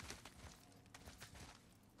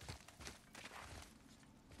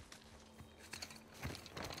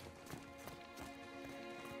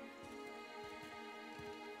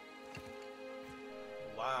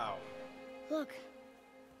 Wow. Look.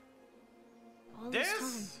 All this time,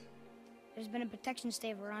 This there's been a protection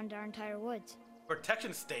stave around our entire woods.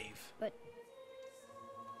 protection stave. But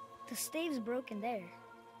the stave's broken there.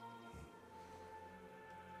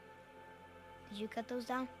 Did you cut those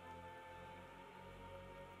down?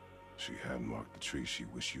 She hand marked the tree she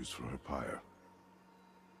wished used for her pyre.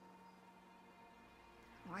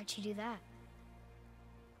 Why'd she do that?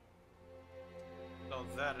 So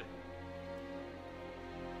that.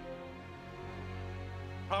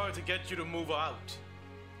 Probably to get you to move out.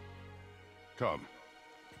 Come.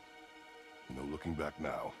 No looking back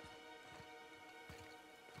now.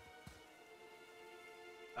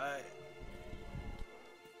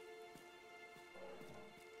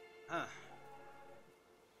 Huh.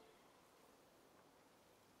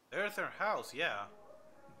 There's her house, yeah.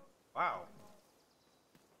 Wow.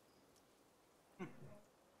 It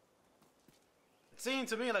seemed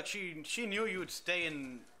to me like she knew you'd stay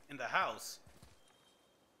in the house.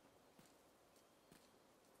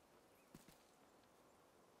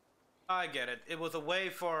 I get it. It was a way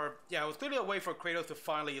for, yeah, it was clearly a way for Kratos to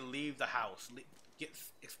finally leave the house,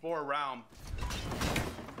 explore around.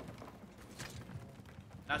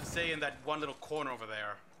 Not stay in that one little corner over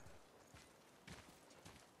there.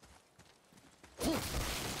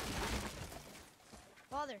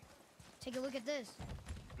 Father, take a look at this.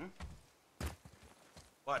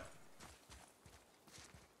 What?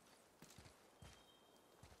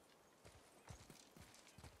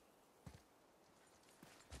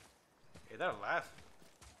 Is that a laugh?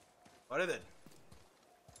 What is it?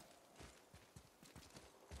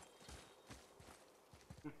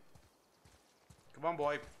 Come on,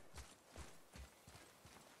 boy.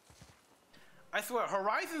 I swear,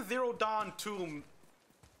 Horizon Zero Dawn 2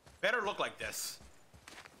 better look like this.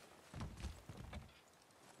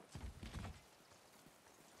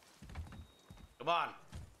 Come on.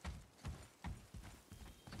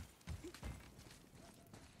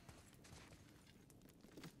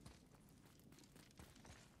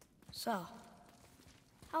 So,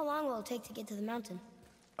 how long will it take to get to the mountain?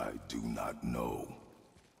 I do not know.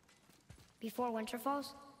 Before winter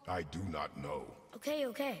falls? I do not know. Okay,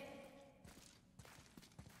 okay.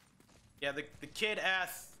 Yeah, the kid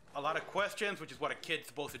asks a lot of questions, which is what a kid's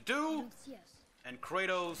supposed to They do. don't see us. And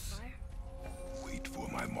Kratos, Fire? Wait for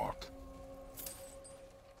my mark.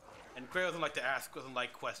 doesn't like to ask, doesn't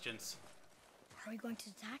like questions. Are we going to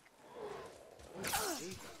attack?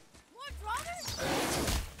 More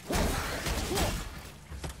Draugrs?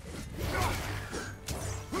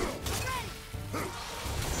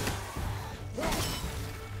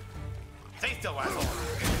 Stay still, asshole.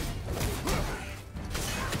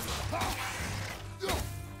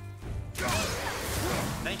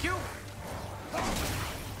 Thank you.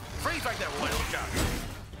 Freeze right there, little shot.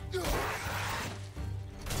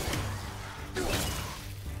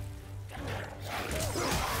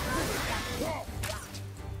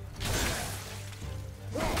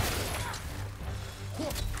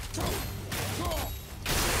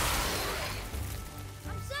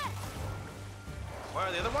 I'm set. Where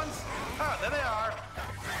are the other ones? Ah, there they are.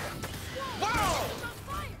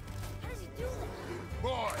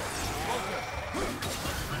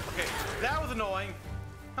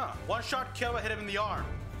 One shot kill, I hit him in the arm.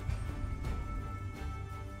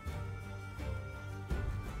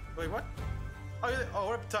 Wait, what?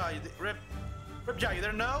 Oh, Rip, yeah, you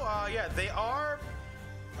there? No, yeah, they are.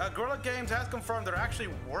 Guerrilla Games has confirmed they're actually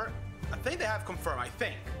I think they have confirmed. I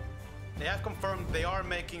think they have confirmed they are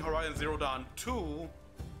making Horizon Zero Dawn 2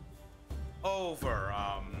 over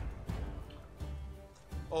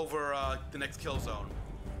the next Killzone.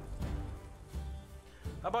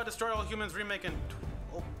 How about Destroy All Humans remake and?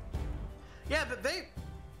 Oh, yeah, they.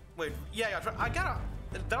 Wait, yeah, I gotta.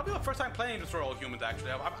 That'll be my first time playing Destroy All Humans.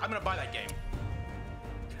 Actually, I'm gonna buy that game.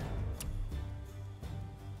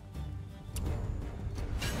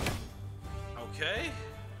 Okay.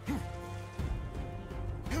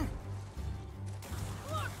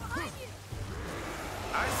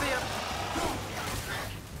 I see him.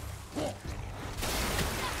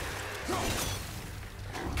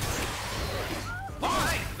 Oh,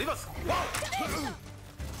 hey, leave us. Whoa.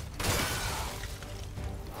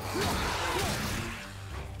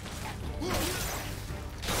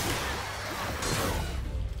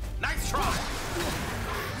 Nice try.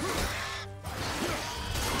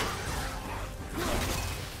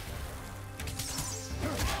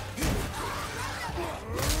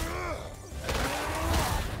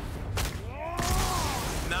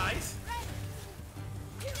 Nice.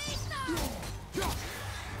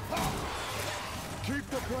 Keep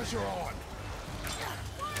the pressure on.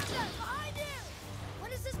 Behind you!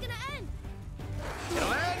 When is this gonna end?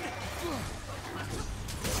 It'll end.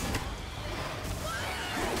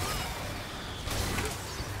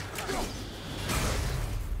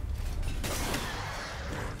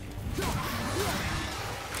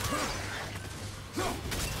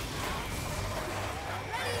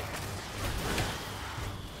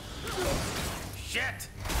 Shit!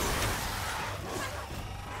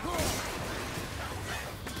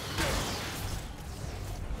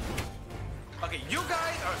 Okay, you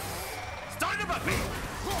guys are starting above me!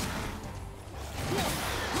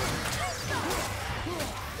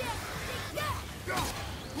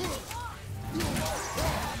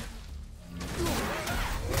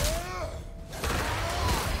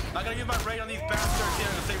 I'm gonna use my raid on these bastards here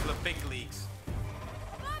and save for the big leagues.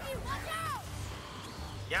 Bobby, watch out!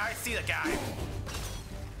 Yeah, I see the guy.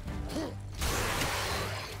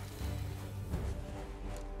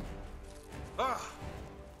 Ugh.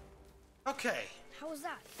 Okay. How was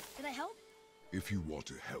that? Did I help? If you want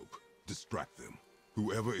to help, distract them.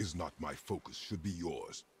 Whoever is not my focus should be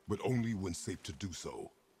yours, but only when safe to do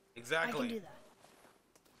so. Exactly. I can do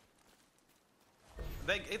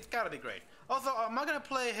that. It's gotta be great. Also, am I gonna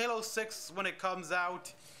play Halo 6 when it comes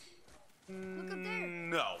out? Look up there.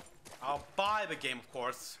 No. I'll buy the game, of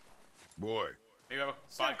course. Boy, Maybe I'll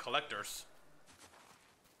buy collectors.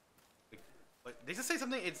 Wait, did you say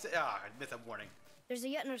something? I missed that warning. There's a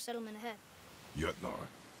Yetner settlement ahead. Yetnar,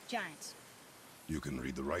 Giants. you can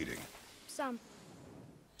read the writing. Some.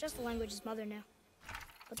 Just the language his mother knew.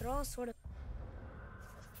 But they're all sort of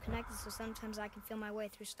connected, so sometimes I can feel my way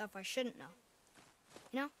through stuff I shouldn't know.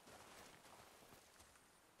 You know?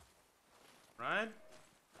 Right?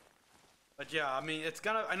 But yeah, I mean,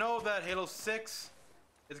 I know that Halo 6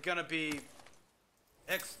 is gonna be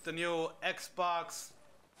the new Xbox,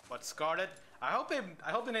 Scarlet? I hope they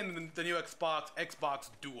name the new Xbox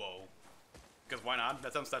Duo. Because why not?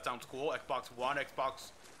 That sounds cool. Xbox One,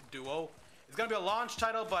 Xbox Duo. It's gonna be a launch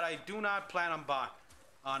title, but I do not plan on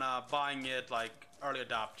buying it like early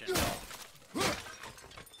adoption. If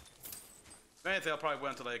anything, I'll probably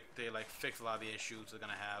wait until they fix a lot of the issues they're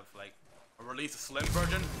gonna have, like or release a slim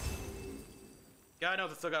version. Yeah, I know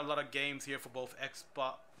they still got a lot of games here for both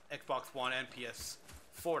Xbox One and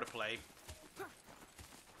PS4 to play.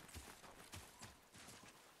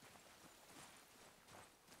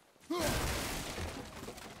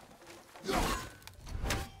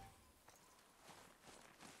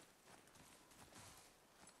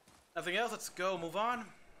 Nothing else, let's go, move on.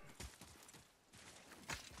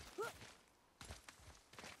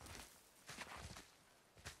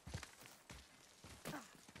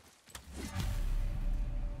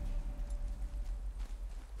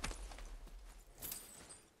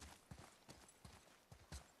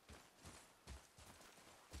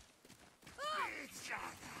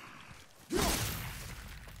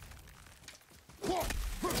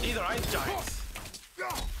 These are ice giants.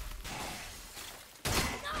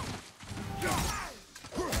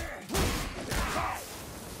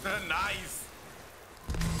 Nice.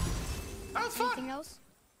 That was fun. Anything else?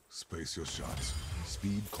 Space your shots.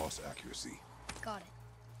 Speed costs accuracy. Got it.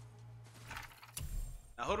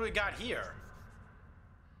 Now who do we got here?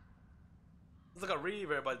 Looks like a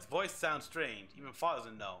reaver, but its voice sounds strange. Even Father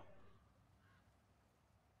doesn't know.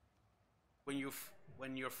 when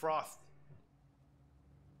you're frost.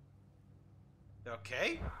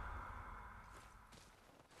 Okay.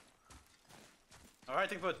 All right,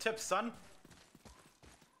 think about tips, son.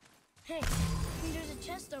 Hey, I think there's a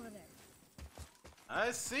chest over there.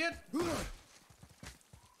 I see it.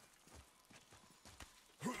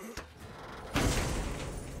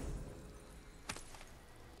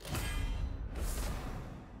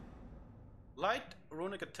 Light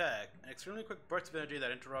runic attack, an extremely quick burst of energy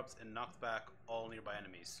that interrupts and knocks back all nearby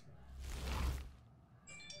enemies.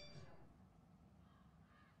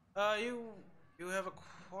 You have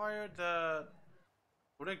acquired the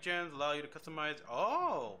runic gems, allow you to customize.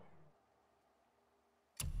 Oh.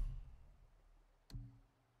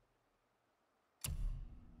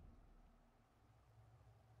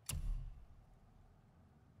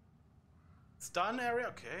 Stun area,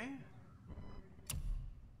 okay.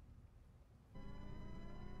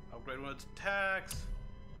 Upgrade one of its attacks.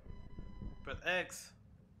 Press X.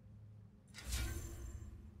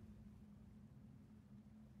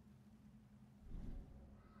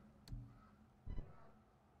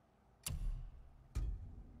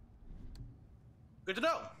 Good to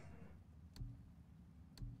know.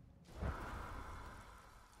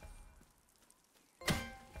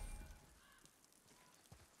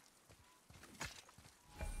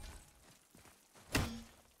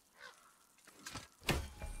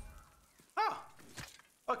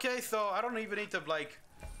 Okay, so I don't even need to like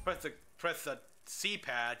press the C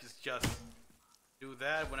pad. Just do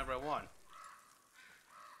that whenever I want.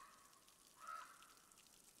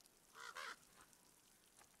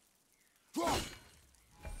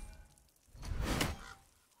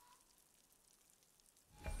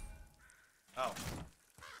 Oh.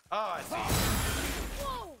 Oh, I see.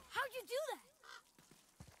 Whoa! How'd you do that?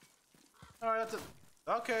 All right, that's it.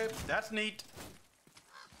 Okay, that's neat.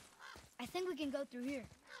 I think we can go through here.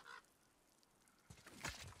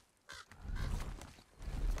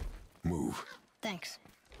 Move. Thanks.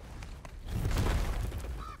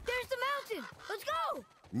 There's the mountain! Let's go!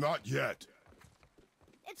 Not yet.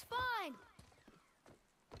 It's fine.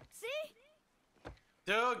 See?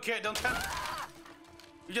 Dude, kid, don't tempt.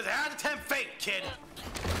 You just had to tempt fate, kid.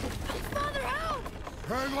 Father, help!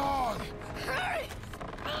 Hang on! Hurry!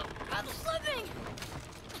 I'm slipping!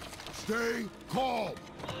 Stay calm.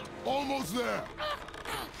 Almost there.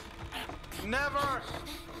 Never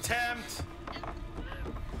tempt.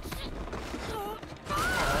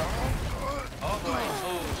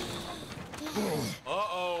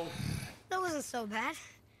 Uh-oh. That wasn't so bad.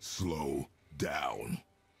 Slow down.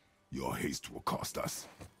 Your haste will cost us.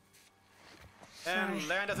 And Sorry.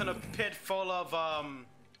 land us in a pit full of,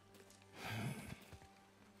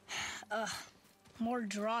 More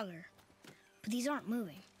Draugr. But these aren't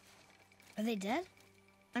moving. Are they dead?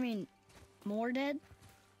 I mean, more dead?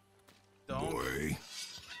 don't. Boy.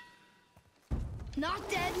 Not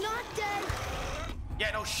dead, not dead!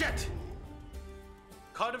 Yeah, no shit.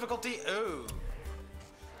 Card difficulty, ooh.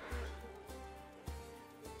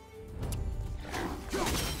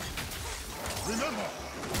 Remember,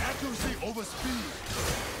 accuracy over speed.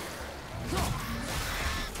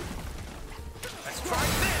 Let's try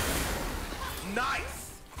this.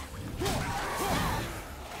 Nice.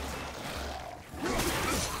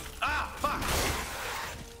 Ah, fuck.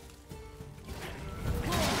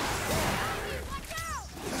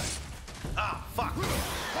 Ah, fuck.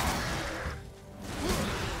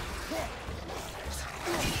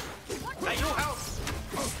 Hey, you help.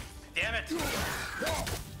 Damn it.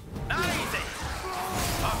 Not easy.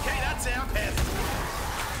 Okay, that's it. I'm pissed.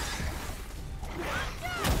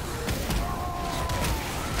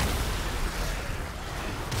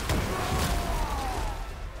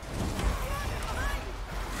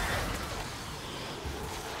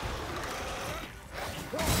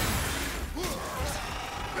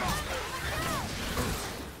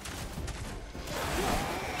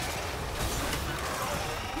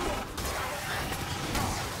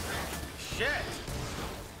 Shit.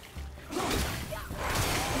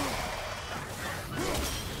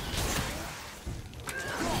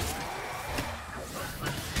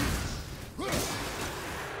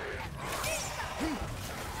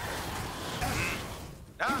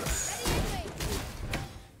 Ah.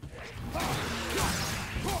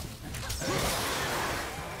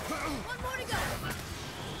 One more to go.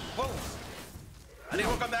 Whoa. I need to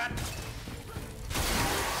work on that.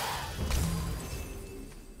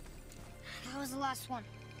 That was the last one.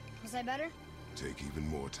 Was I better? Take even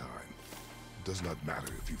more time. Does not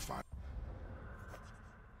matter if you find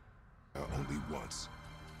only once.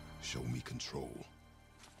 Show me control.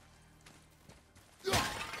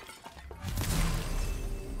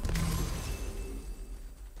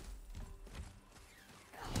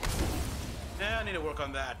 I need to work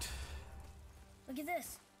on that. Look at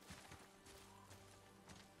this.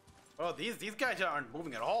 Oh, these guys aren't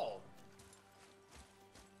moving at all.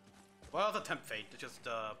 Well, it's a temp fate. It's just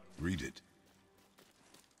Read it.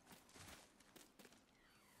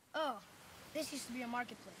 Oh, this used to be a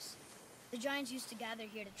marketplace. The giants used to gather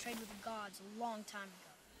here to trade with the gods a long time ago.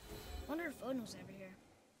 Wonder if Odin was ever here.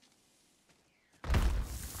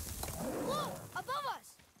 Whoa! Above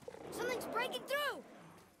us! Something's breaking through!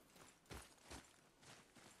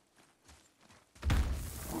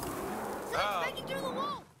 Something's breaking through the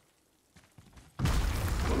wall!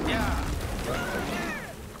 yeah.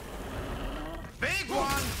 Big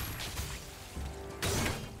one.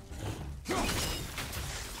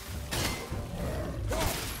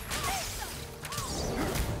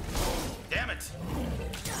 Damn it.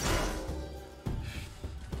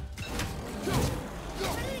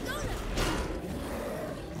 Where did it go now?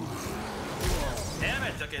 Damn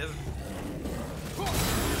it. Okay.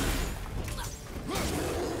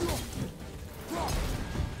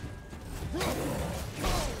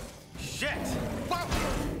 Shit. Whoa.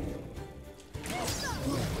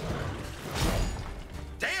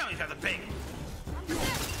 Damn, he's got the pig.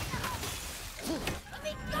 Let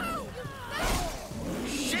me go! You bastard!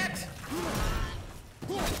 Shit.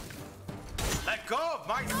 Let go of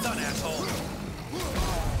my son, asshole.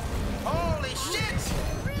 Holy shit. It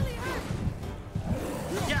really hurt!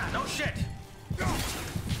 Yeah, no shit.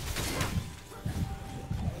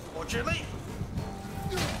 Fortunately.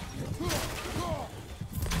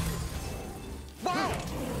 Wow.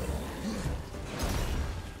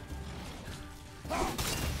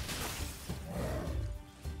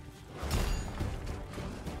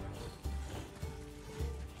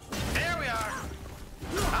 There we are.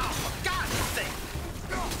 Oh, for God's sake.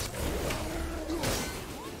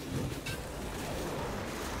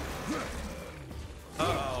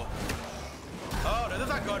 Uh-oh. Oh, this is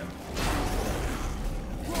not good.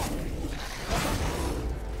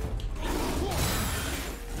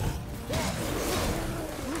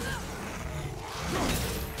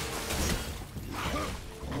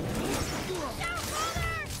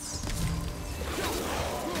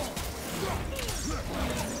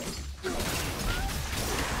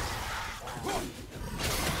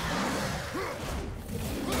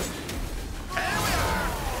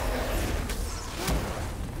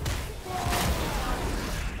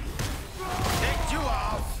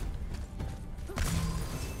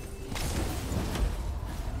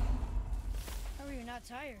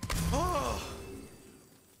 tired. Oh.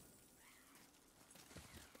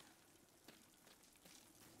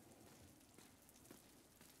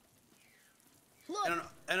 Look, And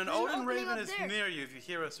an there's Odin opening raven up is there. near you if you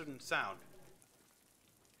hear a certain sound.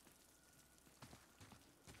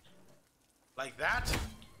 Like that?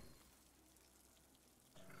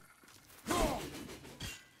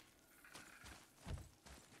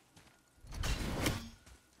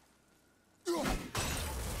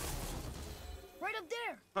 Right up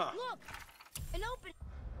there. Huh. Look, an opening.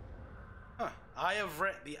 Huh.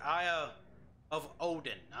 The Eye of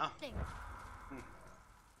Odin, huh?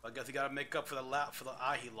 I guess he gotta make up for the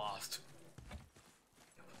eye he lost.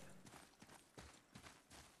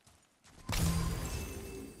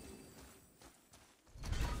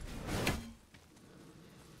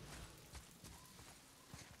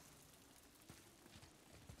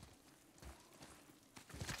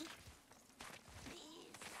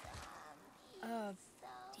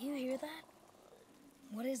 Do you hear that?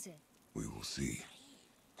 What is it? We will see.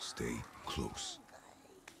 Stay close.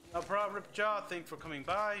 No problem, Ripjaw. Thanks for coming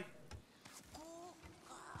by.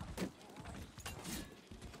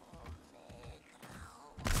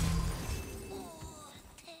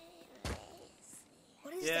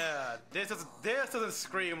 What is that? Yeah, this doesn't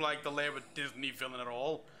scream like the layered Disney villain at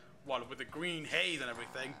all. Well, with the green haze and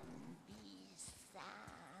everything.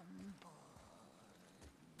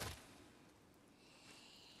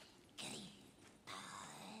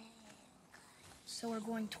 So we're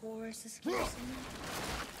going towards this place.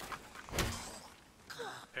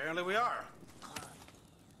 Apparently we are.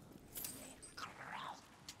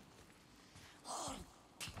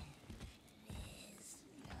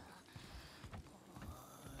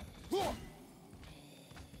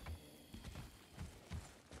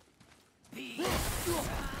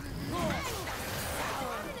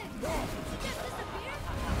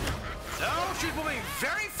 No, she's moving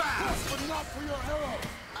very fast. But not for your arrow.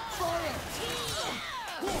 Fire!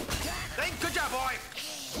 Thank, good job, boy.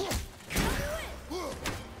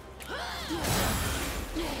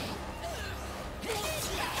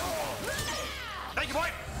 Thank you,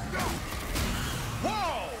 boy.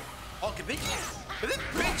 Whoa! Okay, this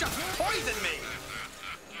bitch just poisoned me.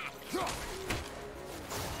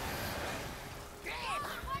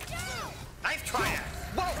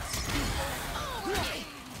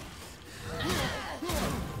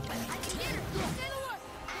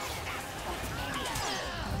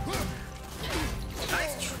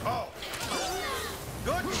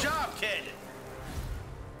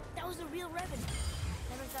 Revenant.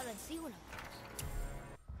 Never thought I'd see one of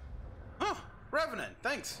those. Huh, Revenant,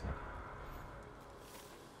 thanks.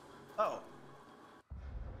 Oh.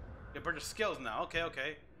 Get better skills now, okay,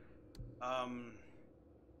 okay. Oh.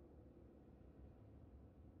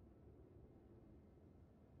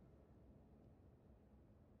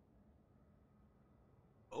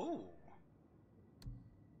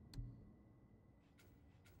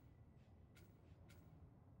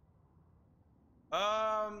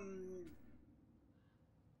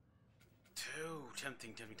 Too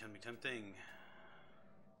tempting.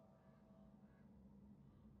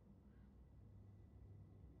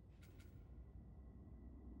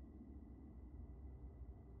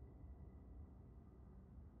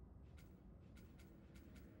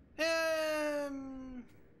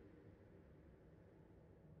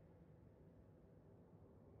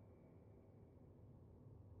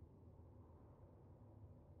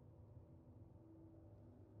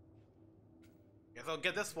 Guess I'll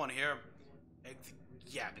get this one here.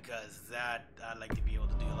 Yeah, because that I'd like to be able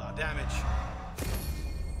to do a lot of damage.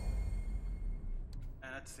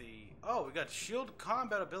 And let's see. Oh, we got shield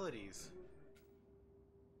combat abilities.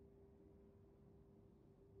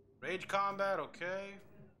 Rage combat, okay.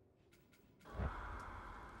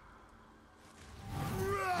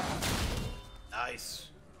 Nice.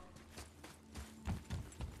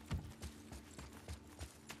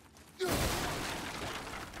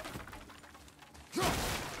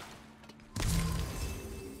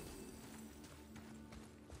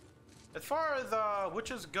 As far as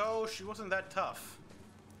witches go, she wasn't that tough.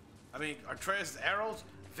 I mean, Atreus' arrows,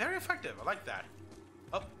 very effective. I like that.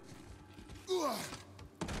 Up. I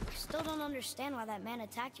still don't understand why that man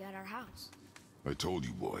attacked you at our house. I told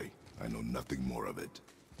you, boy. I know nothing more of it.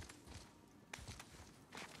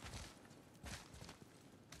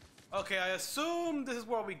 Okay, I assume this is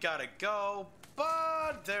where we gotta go,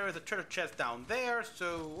 but there is a treasure chest down there,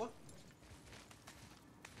 so...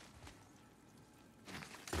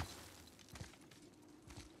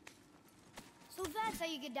 So that's how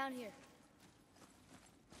you get down here.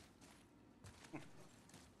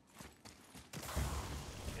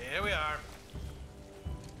 Here we are.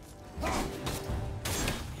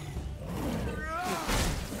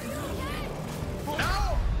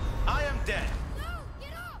 No! I am dead. No,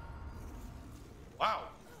 get up! Wow.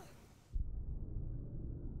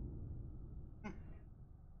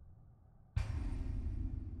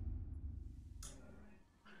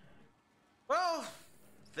 Well,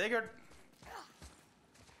 figured.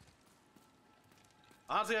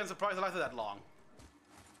 Honestly, I'm surprised it lasted that long.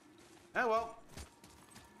 Oh well.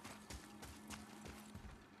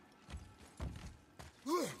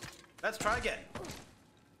 Let's try again.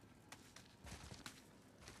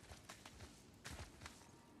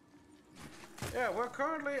 Yeah, we're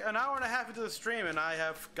currently an hour and a half into the stream and I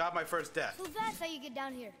have got my first death. So that's how you get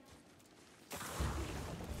down here.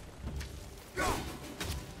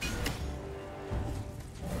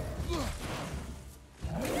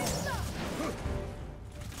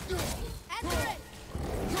 Answer it!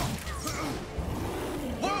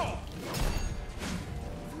 Whoa!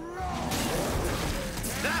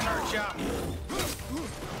 That hurt ya!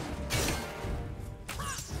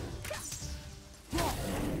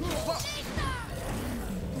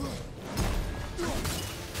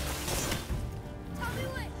 Tommy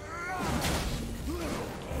Wick!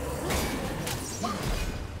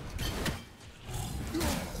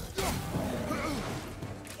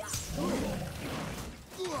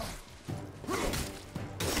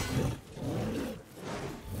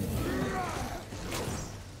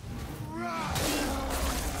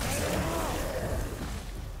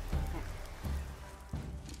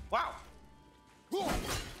 Wow!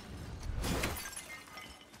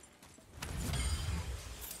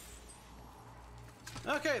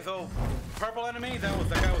 Okay, so purple enemy, that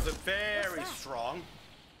guy was a very strong.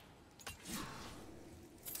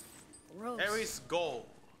 Gross. Ares gold.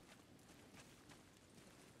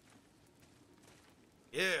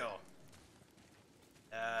 Ew.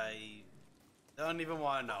 I don't even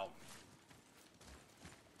want to know.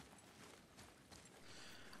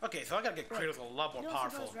 Okay, so I gotta get Kratos a lot more You don't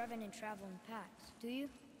powerful. suppose Revenant travel in packs, do you?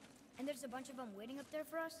 And there's a bunch of them waiting up there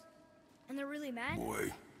for us? And they're really mad?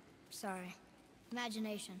 Boy, Sorry.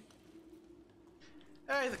 Imagination.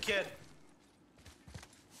 Hey, the kid.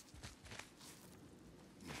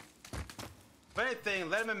 If anything,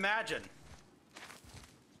 let him imagine.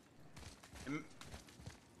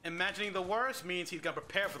 Imagining the worst means he's gonna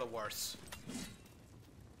prepare for the worst.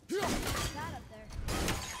 That up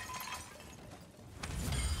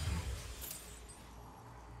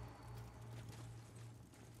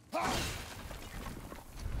there.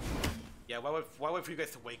 Yeah, why wait for you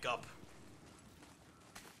guys to wake up?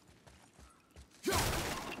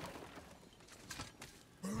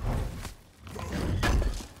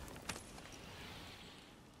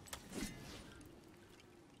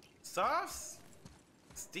 off.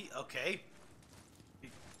 Okay.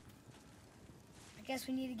 I guess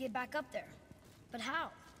we need to get back up there. But how?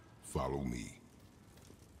 Follow me.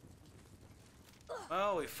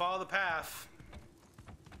 Well, we follow the path.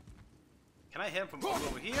 Can I hit him from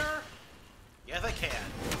over here? Yes, I can.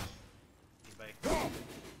 Anyway.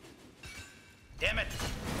 Damn it!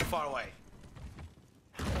 Too far away.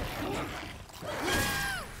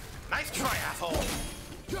 Nice try, asshole!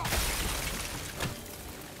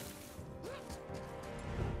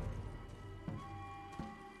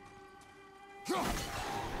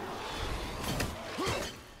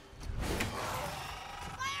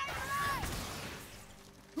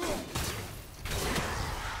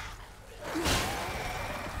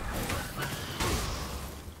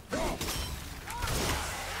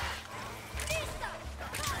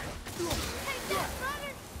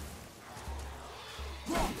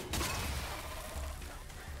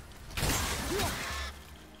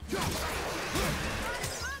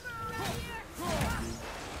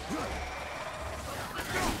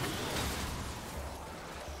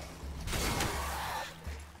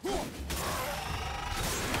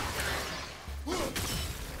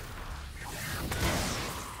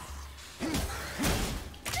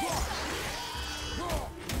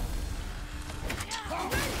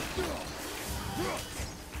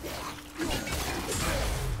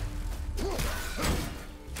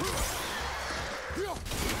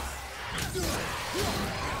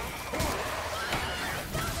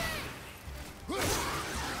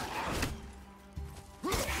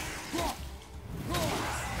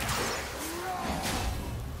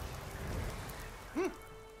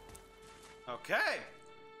 Okay.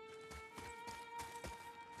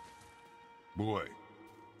 Boy.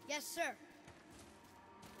 Yes, sir.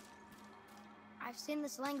 I've seen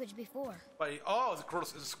this language before. But oh,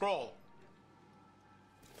 it's a scroll.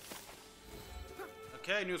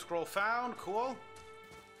 Okay, new scroll found. Cool.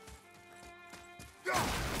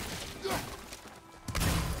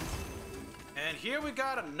 And here we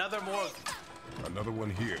got another Another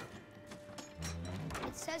one here.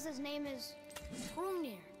 It says his name is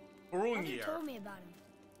Hrungnir. Hrungnir. told me about him.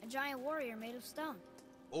 A giant warrior made of stone.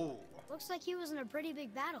 Oh. Looks like he was in a pretty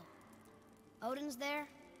big battle. Odin's there,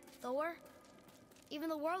 Thor, even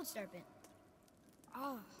the World Serpent.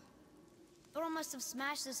 Oh. Thor must have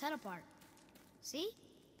smashed his head apart. See?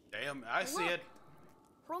 Damn, I see look. it.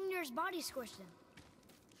 Hrungnir's body squished him.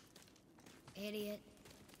 Idiot.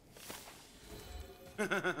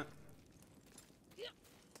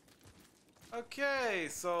 Okay,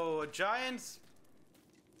 so a giant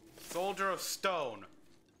soldier of stone.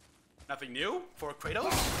 Nothing new for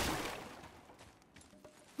Kratos?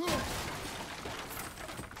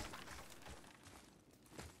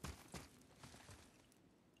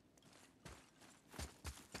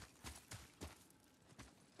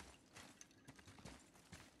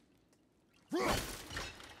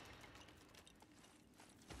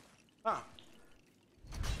 Huh.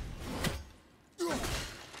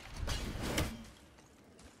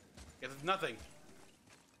 Guess it's nothing.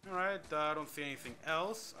 Alright, I don't see anything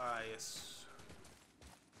else.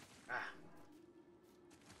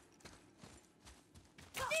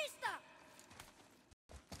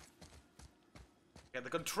 Yeah, the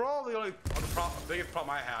control, the only biggest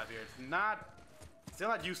problem I have here. Still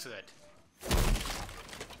not used to it.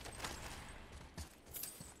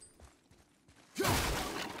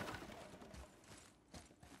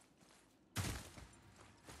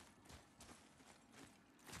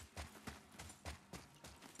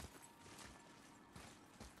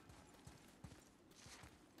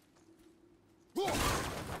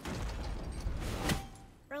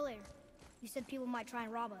 Earlier, you said people might try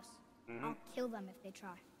and rob us. I'll kill them if they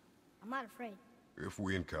try. I'm not afraid. If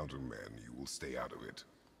we encounter men, you will stay out of it.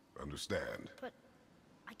 Understand? But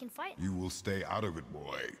I can fight. You will stay out of it,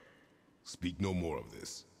 boy. Speak no more of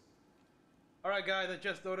this. Alright guys, I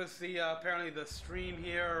just noticed apparently the stream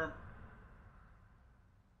here.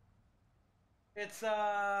 It's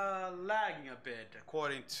lagging a bit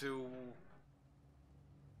according to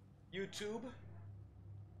YouTube.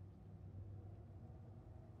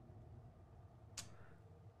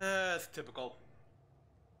 It's typical.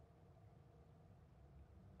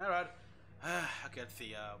 Alright. Okay, let's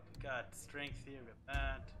see. We got strength here, we got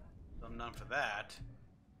that. So none for that.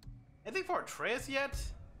 Anything for Atreus yet?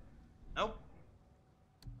 Nope.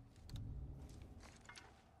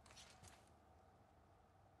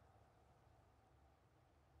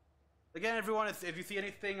 Again, everyone, if you see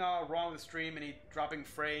anything wrong with the stream, any dropping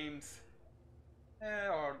frames,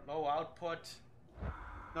 or low output,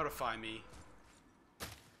 notify me.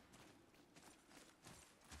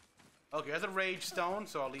 Okay, there's a rage stone,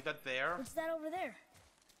 so I'll leave that there. What's that over there?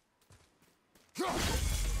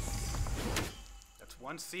 That's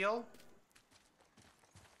one seal.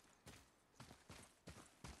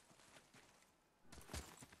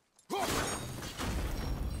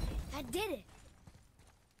 That did it.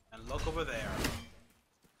 And look over there.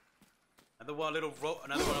 Another one,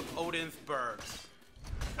 another one of Odin's birds.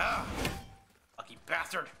 Ah, lucky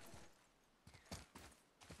bastard.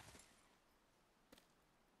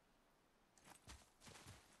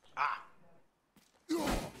 Ah. The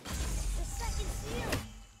second seal.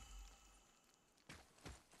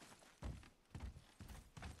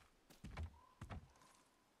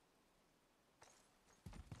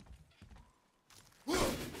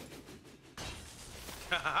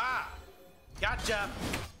 Ha ha ha! Gotcha!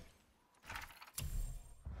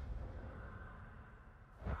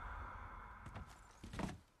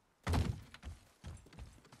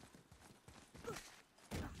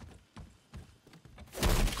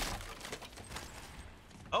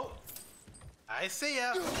 Oh! I see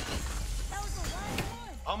ya! That was the last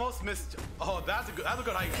one. Almost missed. Oh, that's a good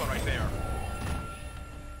hiding spot right there.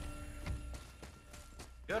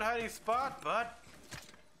 Good hiding spot, but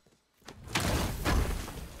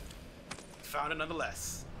found it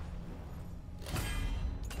nonetheless.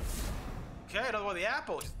 Okay, another one of the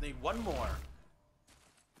apples. Just need one more.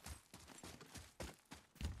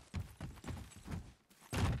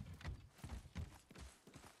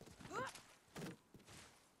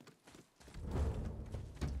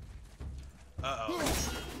 Uh-oh.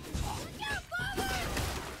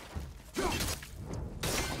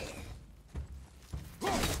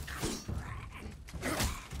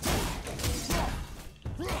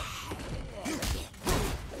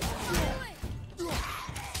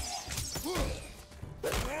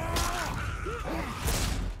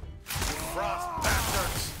 Frost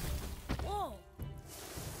bastards! Whoa.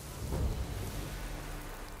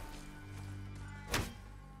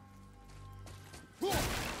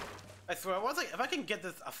 I swear, I was like, if I can get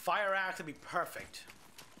this a fire axe, it'd be perfect.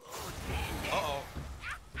 Uh-oh.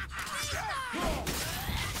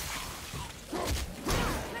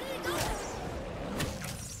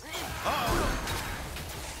 Uh-oh.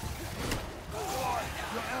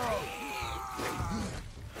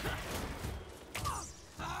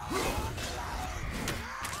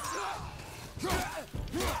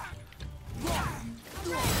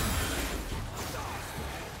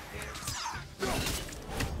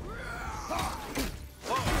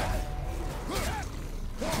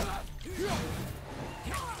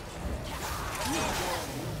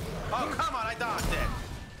 Oh, come on, I dodged it.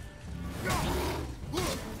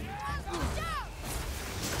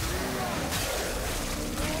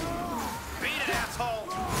 Beat it, asshole.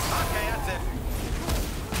 Okay, that's it.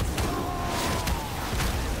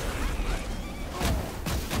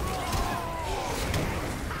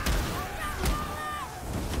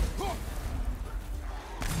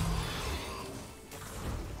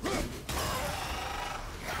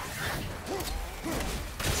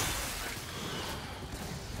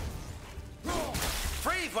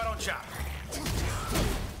 Freeze, why don't you?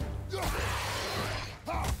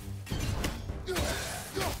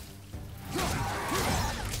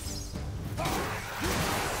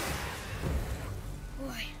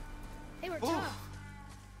 Boy, they were Ooh. tough.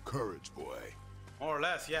 Courage, boy. More or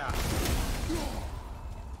less, yeah.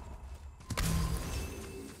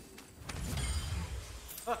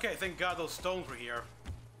 Okay, thank God those stones were here.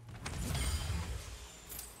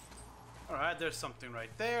 Alright, there's something right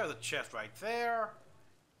there, the chest right there.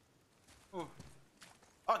 Ooh.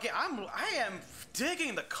 Okay, I am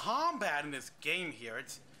digging the combat in this game here.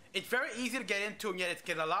 It's very easy to get into, and yet it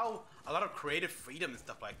can allow a lot of creative freedom and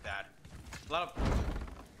stuff like that. A lot of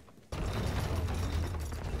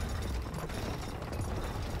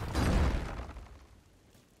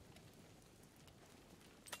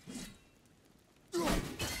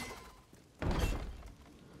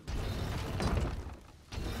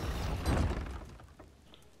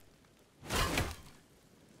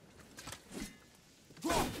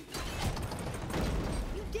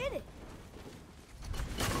You did it.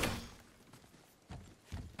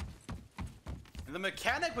 and the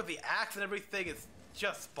mechanic with the axe and everything is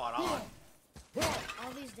just spot on.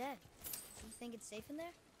 All these dead. You think it's safe in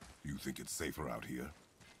there? You think it's safer out here?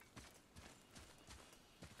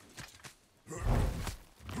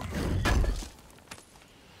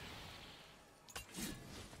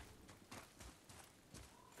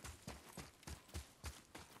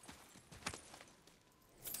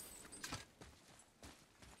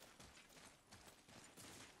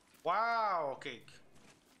 Wow, okay.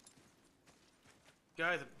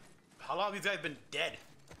 Guys, how long have these guys been dead?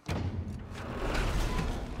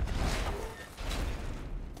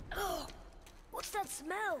 Oh, what's that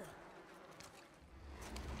smell?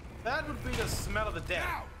 That would be the smell of the dead.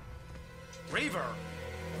 Reaver. Are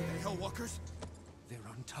they Hellwalkers? They're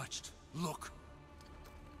untouched. Look.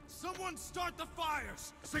 Someone start the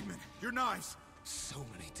fires! Sigmund, your knives. So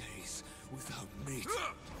many days without meat.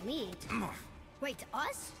 Meat? Wait,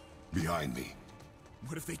 us? Behind me.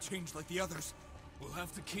 What if they change like the others? We'll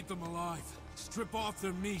have to keep them alive. Strip off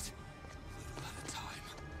their meat. A little at a time.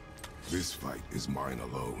 This fight is mine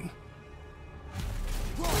alone.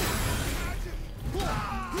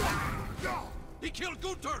 He killed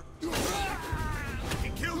Gunther! He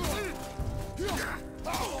killed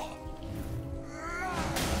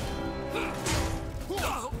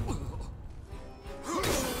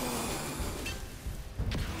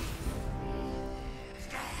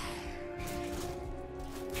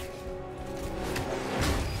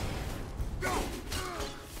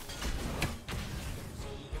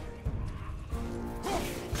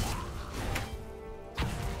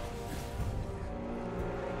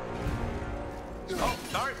Oh,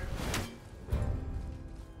 sorry.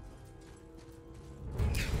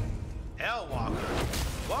 Hellwalker.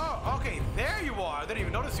 Whoa, okay, there you are. I didn't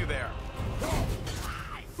even notice you there.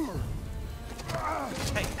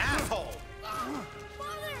 Hey, asshole!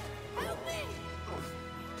 Father, help me!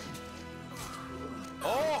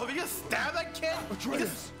 Oh, he just stabbed that kid?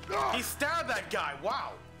 He stabbed that guy,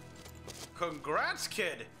 wow. Congrats,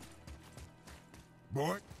 kid.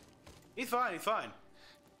 Boy. He's fine, he's fine.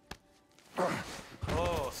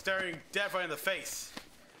 Oh, staring death right in the face.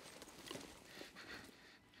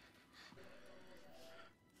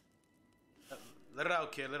 Let it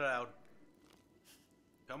out, kid, let it out.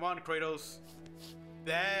 Come on, Kratos.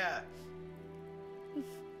 There.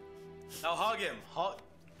 Now hug him. Hug.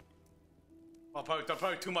 Well,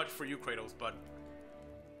 probably too much for you, Kratos, but.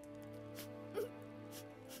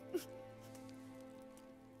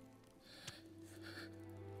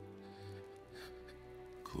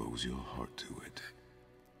 Close your heart to it.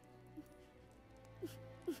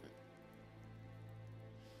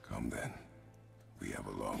 Come then. We have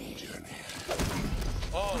a long journey.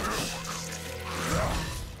 Oh.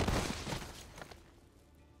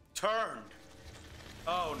 Turned.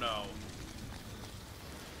 Oh no.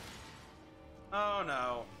 Oh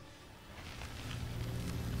no.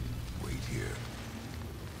 Wait here.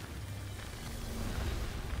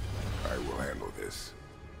 I will handle this.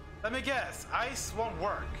 Let me guess. Ice won't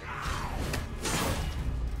work.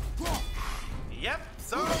 Yep.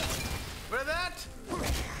 So, with that.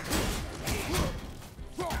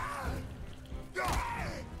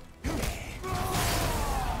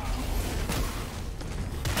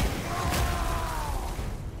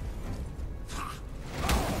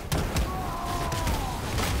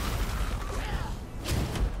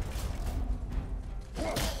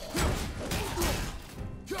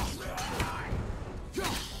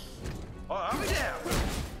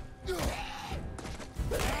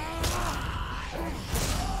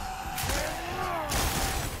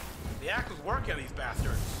 Work at these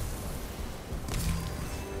bastards.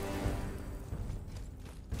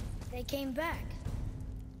 They came back.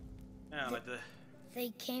 Yeah, like the. They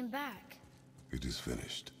came back. It is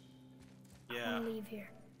finished. I Yeah. want to leave here.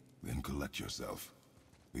 Then collect yourself.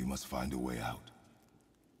 We must find a way out.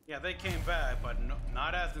 Yeah, they came back, but no,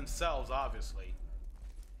 not as themselves, obviously.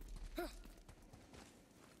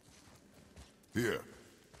 Here.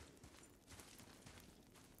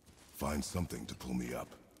 Find something to pull me up.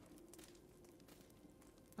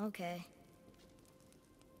 Okay.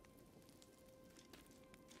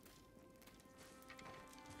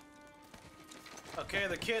 Okay,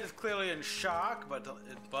 the kid is clearly in shock, but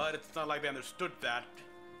it's not like they understood that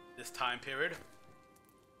this time period.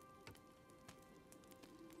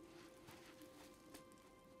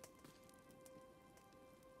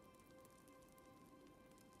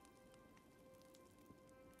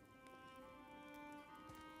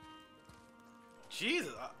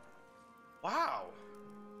 Jesus. Wow.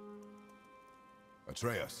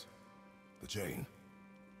 Atreus. The chain.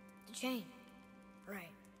 The chain. Right.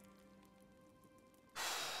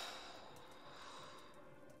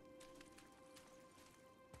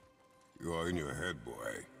 You are in your head,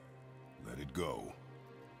 boy. Let it go.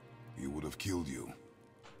 He would have killed you.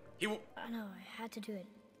 He I know, I had to do it.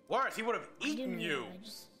 worse, he would have I eaten didn't you. know, I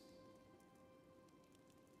just...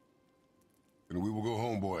 And we will go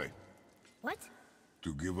home, boy. What?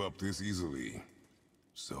 To give up this easily.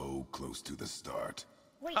 So close to the start.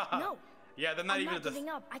 Wait, no. Yeah, they're not I'm even not at the. giving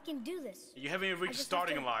up. I can do this. You haven't even I reached the just have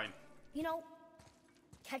starting to- line. You know,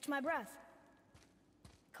 catch my breath.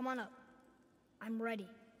 Come on up. I'm ready.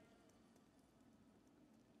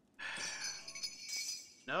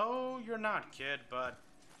 No, you're not, kid, but...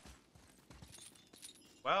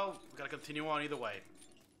 Well, we gotta continue on either way.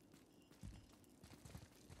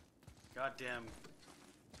 Goddamn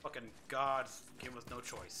fucking gods gave us no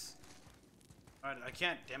choice. Alright, I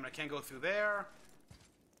can't, damn it, I can't go through there.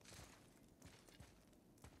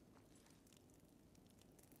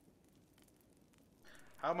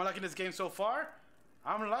 How am I liking this game so far?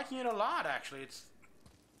 I'm liking it a lot, actually. It's...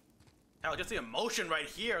 hell, just the emotion right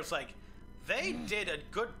here. It's like, they did a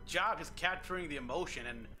good job just capturing the emotion,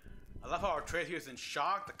 and I love how our trade here is in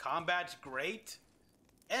shock. The combat's great,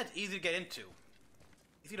 and it's easy to get into.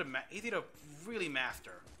 Easy to really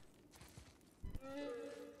master.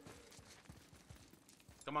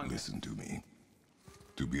 Come on. Listen to me.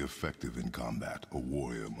 To be effective in combat, a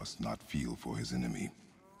warrior must not feel for his enemy.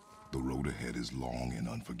 The road ahead is long and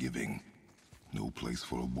unforgiving. No place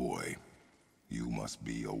for a boy. You must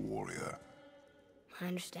be a warrior. I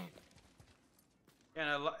understand.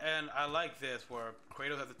 And I like this, where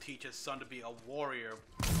Kratos has to teach his son to be a warrior.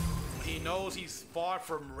 He knows he's far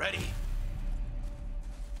from ready.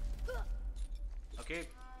 Okay.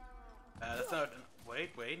 That's not...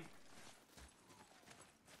 Wait.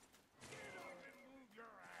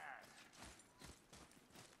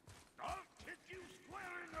 I'll kick you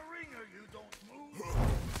square in the ringer, you don't move.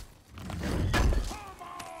 Come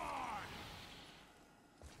on!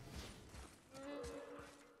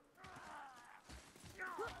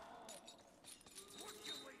 What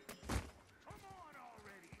you waiting? Come on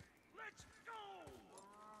already. Let's go.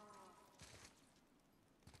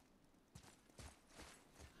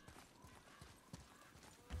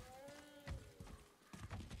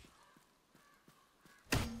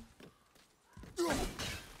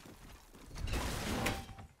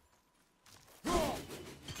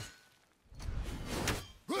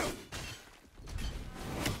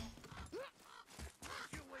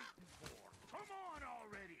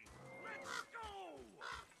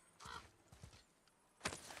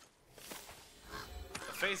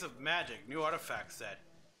 Face of Magic, new artifact set.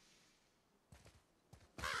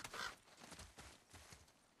 Am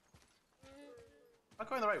I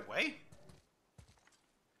going the right way?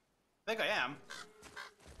 I think I am.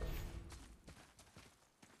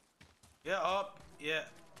 Yeah, up, yeah.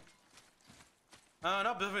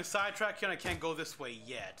 No, there's a sidetrack here and I can't go this way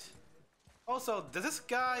yet. Also, does this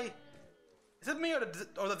guy... Is it me or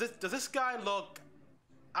does this guy look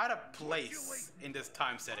out of place in this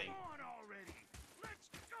time setting?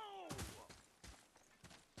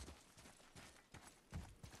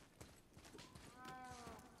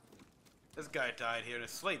 This guy died here in his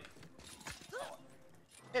sleep.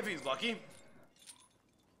 If he's lucky.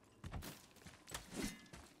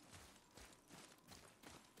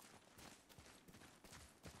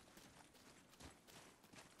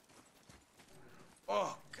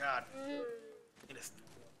 Oh, God. It is...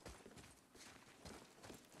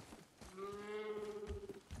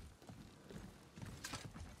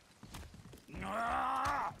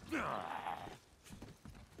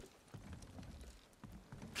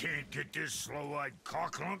 Can't get this slow-eyed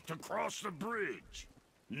cocklump to cross the bridge.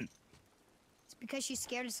 It's because she's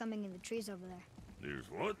scared of something in the trees over there. There's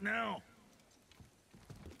what now?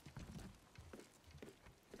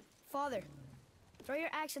 Father, throw your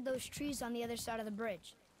axe at those trees on the other side of the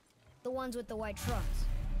bridge. The ones with the white trunks.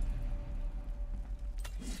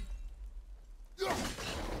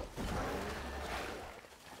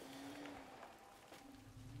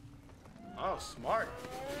 Oh, smart.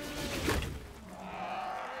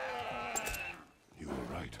 You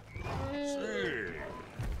were right. Say,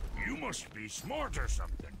 you must be smart or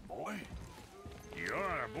something, boy. You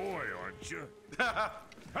are a boy, aren't you? Ha!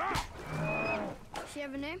 She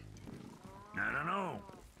have a name? I don't know.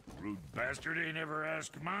 Rude bastard ain't ever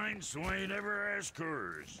asked mine, so ain't ever asked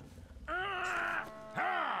hers. Ah!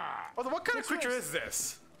 Ha! Oh, what kind of creature is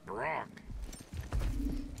this? Brock.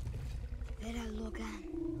 Vera Logan.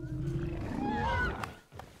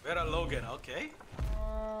 Vera Logan, okay.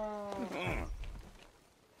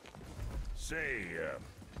 Say,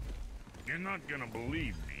 you're not gonna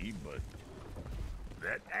believe me, but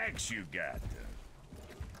that axe you got,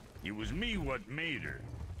 it was me what made her.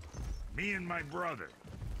 Me and my brother.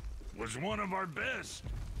 Was one of our best.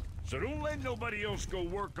 So don't let nobody else go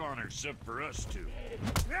work on her except for us two.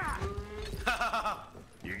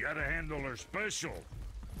 You gotta handle her special,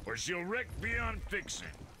 or she'll wreck beyond fixing.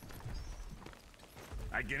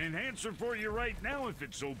 I can enhance her for you right now if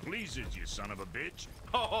it so pleases you, son of a bitch.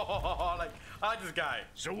 Oh, like, I like this guy.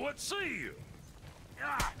 So what say you?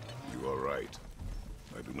 You are right.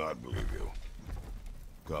 I do not believe you.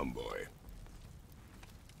 Come, boy.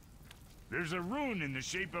 There's a rune in the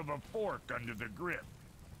shape of a fork under the grip.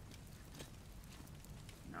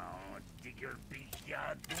 No, digger beast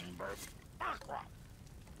ya timber.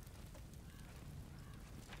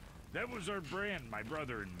 That was our brand, my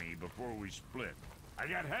brother and me, before we split. I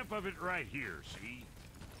got half of it right here, see?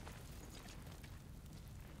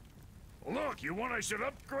 Look, you want I should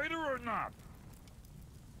upgrade her or not?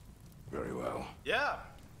 Very well. Yeah.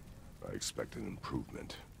 I expect an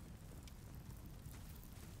improvement.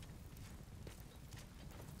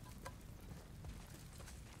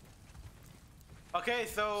 Okay,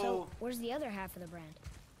 So, where's the other half of the brand?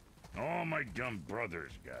 Oh, my dumb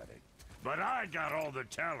brother's got it. But I got all the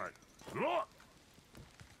talent. Look!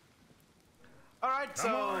 Alright, so...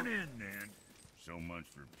 Come on in, then. So much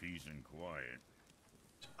for peace and quiet.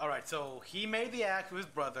 Alright, so he made the axe with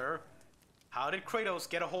his brother. How did Kratos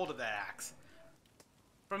get a hold of that axe?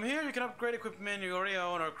 From here, you can upgrade equipment you already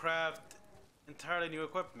own or craft entirely new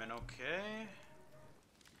equipment. Okay.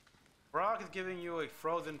 Brock is giving you a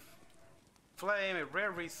frozen flame, a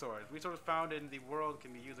rare resource. Resources found in the world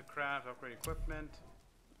can be used to craft, upgrade equipment.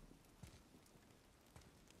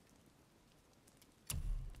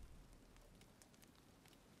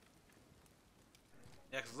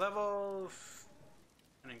 Next level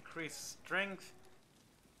and increase strength,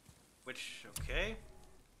 which okay.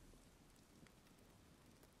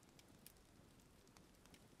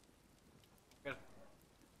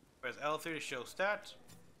 Press L3 to show stats.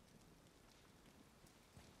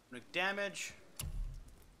 Make damage.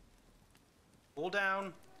 Pull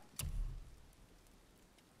down.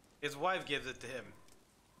 His wife gives it to him.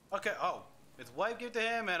 Okay, oh. His wife gave it to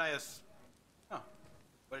him and I just... Oh.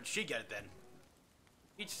 Where did she get it then?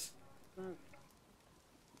 Each...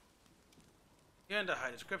 Get into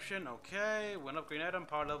high description, okay. When upgrading item,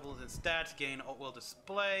 power levels and stats gain will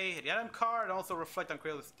display. Hit the item card and also reflect on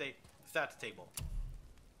Kratos' stats table.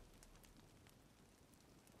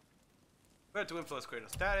 Good to influence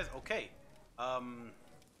Kratos' status, okay.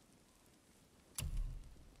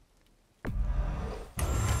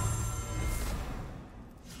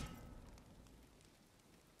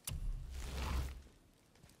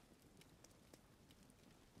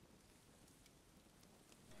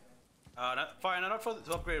 Fine, enough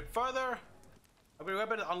to upgrade it further. Upgrade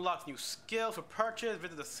weapon unlocks new skills for purchase.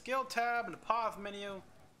 Visit the skill tab in the pause menu.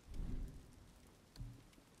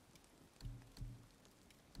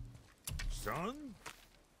 Son?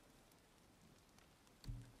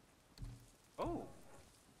 Oh.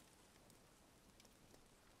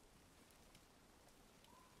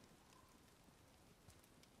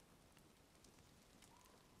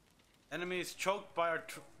 Enemies choked by our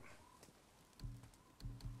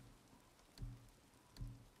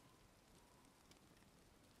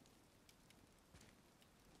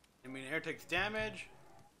air takes damage.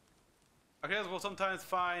 Our heroes will sometimes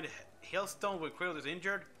find hailstones when Kratos is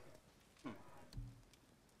injured.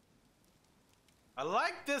 I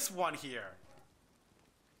like this one here.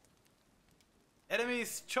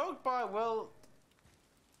 Enemies choked by I'll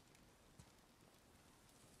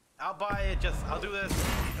buy it, I'll do this.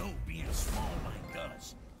 You know, being small like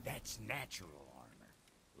us, that's natural armor.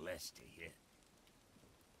 Less to hit.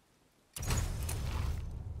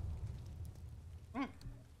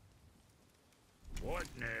 What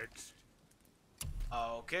next?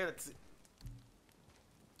 Okay, let's see.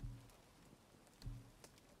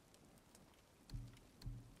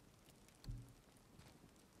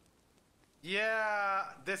 Yeah,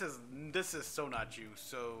 this is so not you,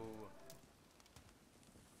 so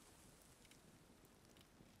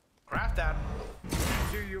craft that.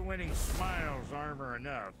 Sure you're winning smiles armor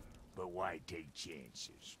enough, but why take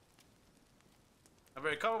chances? I'm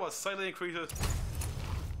very comfortable with slightly increases.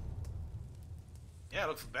 Yeah, it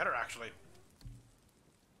looks better actually.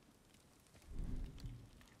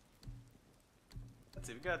 Let's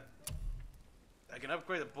see, I can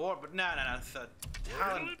upgrade the board, but nah, it's a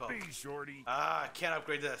talent bow. Where'll it be, shorty? I can't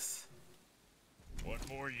upgrade this. What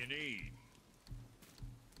more you need?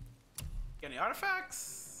 Get any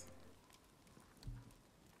artifacts?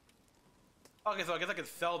 Okay, so I guess I can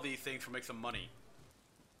sell these things for make some money.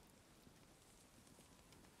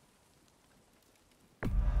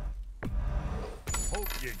 Hope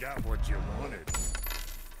you got what you wanted.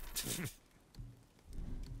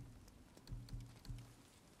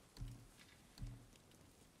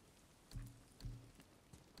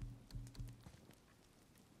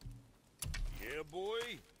 Yeah, boy?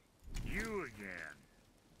 You again.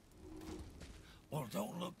 Well,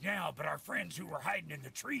 don't look now, but our friends who were hiding in the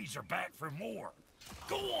trees are back for more.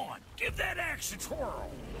 Go on, give that axe a twirl.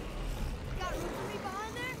 Got room for me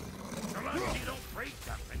behind there? Come on, you don't break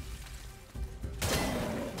something.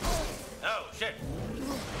 Oh, shit.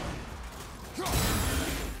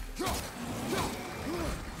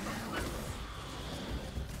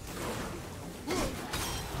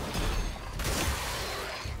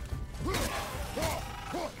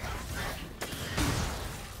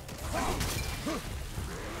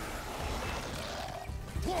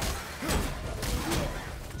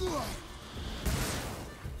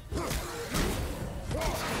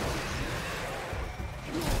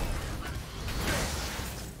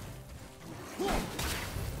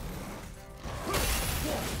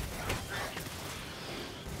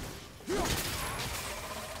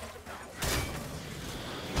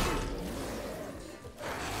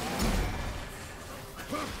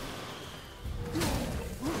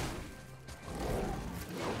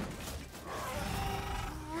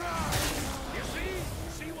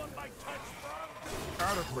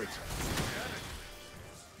 adequate.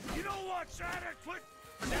 You know what's adequate?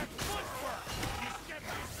 That footwork! You step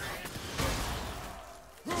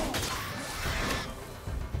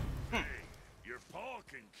in. Hey, your paw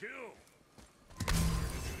can kill. You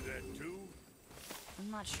do that too?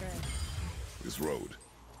 I'm not sure. This road,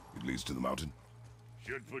 it leads to the mountain.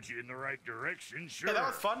 Should put you in the right direction, sure. Hey, that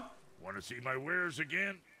was fun. Want to see my wares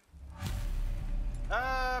again?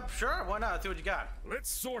 Sure, why not? Let's see what you got. Let's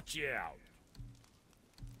sort you out.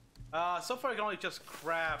 So far I can only just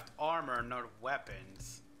craft armor, not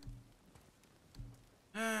weapons.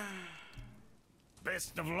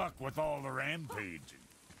 Best of luck with all the rampaging.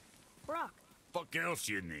 Brock, Fuck else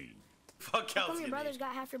you need. Fuck how else come you your brother's need.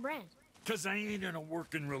 got half your brand? Cause I ain't in a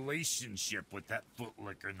working relationship with that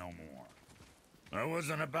footlicker no more. I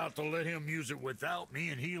wasn't about to let him use it without me,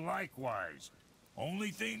 and he likewise. Only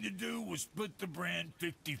thing to do was split the brand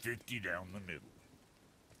 50-50 down the middle.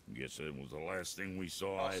 Guess that was the last thing we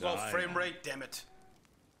saw eye to Slow eye frame on. rate, damn it.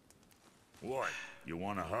 What? You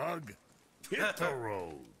want a hug? Hit the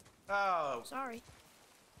road. Oh, Sorry.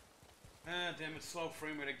 damn it, slow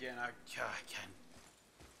frame rate again. I can't.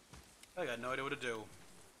 I got no idea what to do.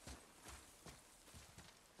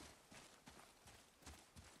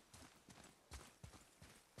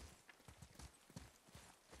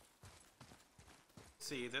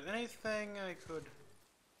 See, is there anything I could...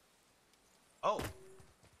 Oh,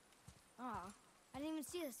 Aw, I didn't even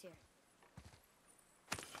see this here.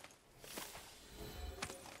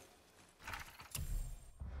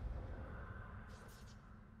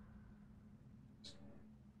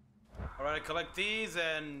 alright, I collect these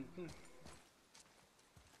and...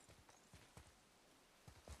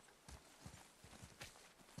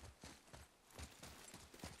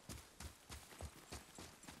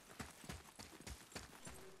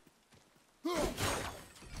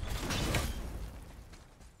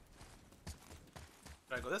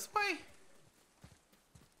 Should I go this way?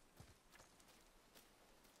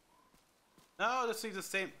 No, this seems the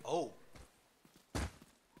same. Oh. Guess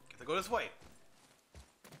I go this way.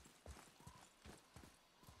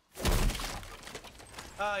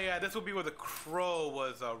 Oh yeah, this will be where the crow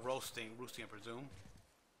was roosting, I presume.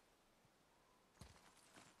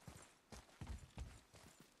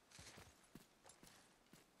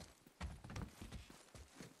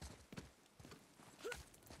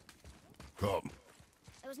 Come.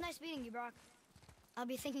 It was nice meeting you, Brock. I'll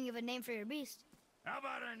be thinking of a name for your beast. How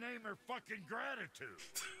about I name her fucking Gratitude?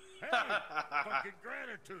 Hey, fucking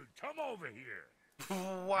Gratitude, come over here.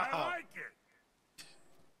 Wow. I like it.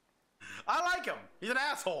 I like him. He's an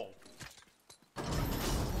asshole.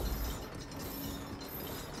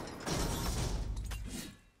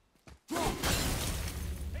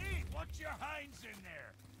 Hey, watch your hinds in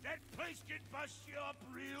there. That place can bust you up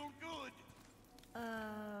real good.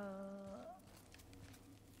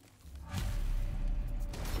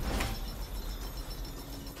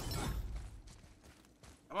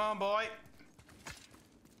 Come on, boy.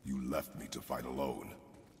 You left me to fight alone.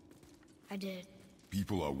 I did.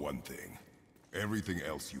 People are one thing. Everything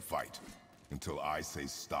else you fight. Until I say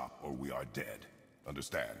stop or we are dead.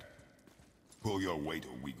 Understand? Pull your weight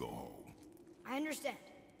or we go home. I understand.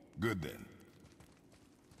 Good then.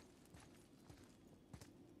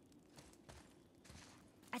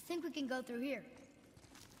 I think we can go through here.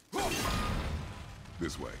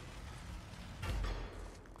 This way.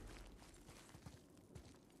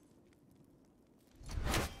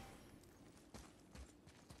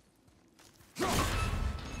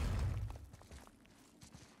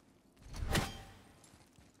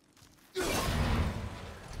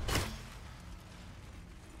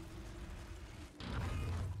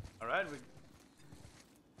 All right.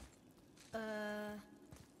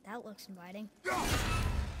 That looks inviting.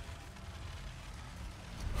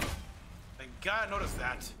 Thank God I noticed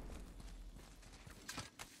that.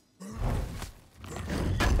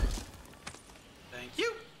 Thank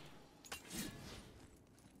you.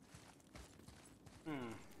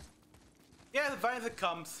 Yeah, the vine that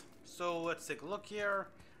comes. So let's take a look here.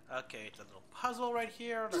 Okay, it's a little puzzle right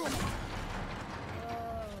here.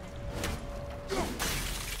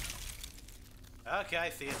 Okay, I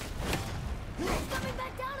see it. It's coming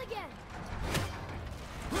back down again!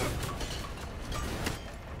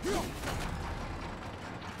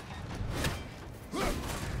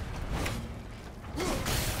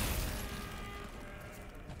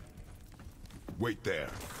 Wait there.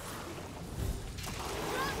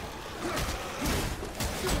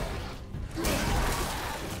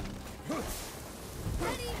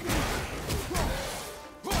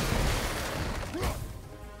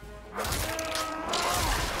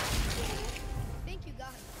 Think you got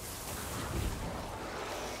it.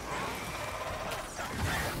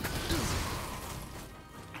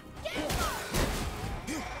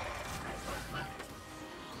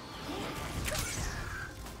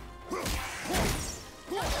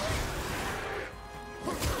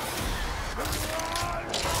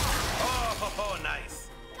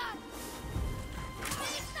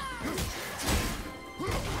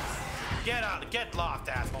 Get lost,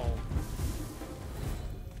 asshole.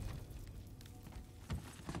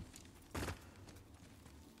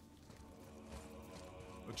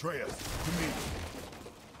 Atreus, to me.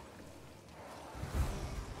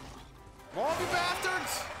 More of you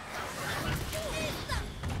bastards!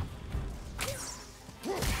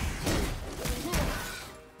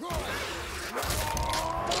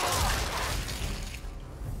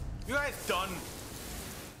 You guys done?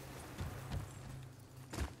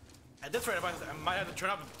 At this rate, I might have to turn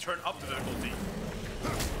up the difficulty.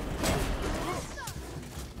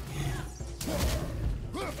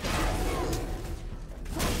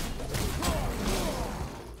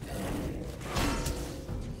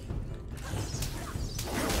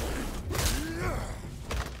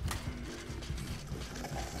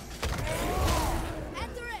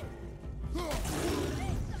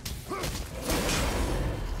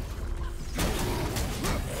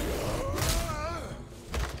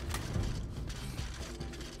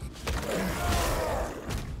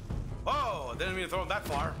 Didn't mean to throw him that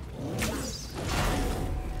far.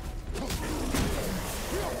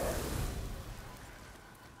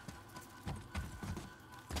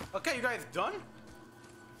 Okay, you guys done?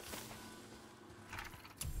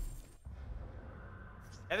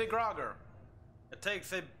 Eddie Grogger. It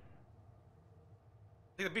takes a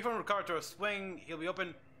beef from recover to a swing. He'll be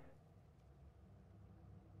open.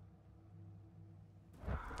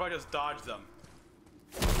 We'll probably just dodge them.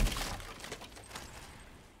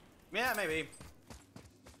 Yeah, maybe.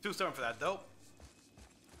 Too stubborn for that, though.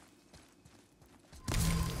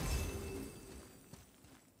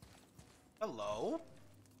 Hello?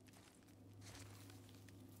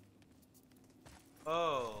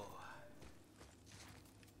 Oh.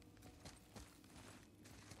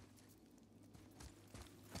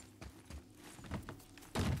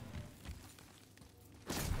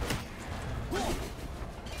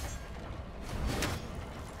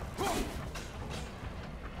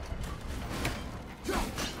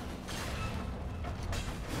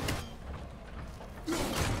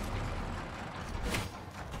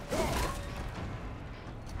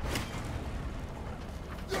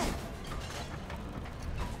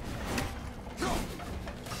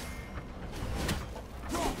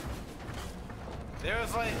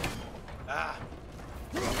 There's like...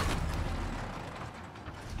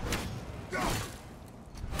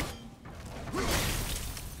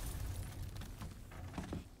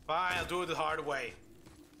 Fine, I'll do it the hard way.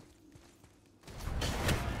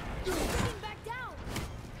 Back down.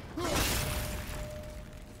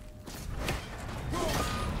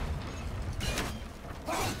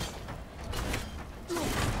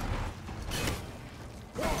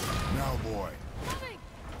 Now, boy. Coming.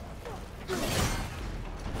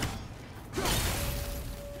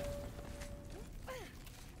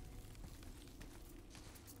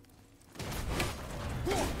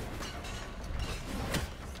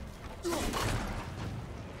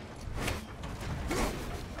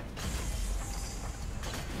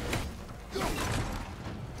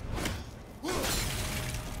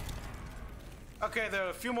 Okay, there are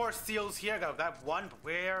a few more seals here. I got that one, but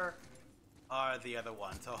where are the other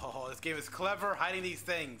ones? Oh, this game is clever, hiding these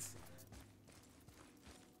things.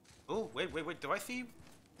 Oh, wait, do I see?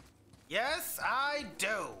 Yes, I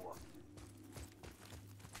do.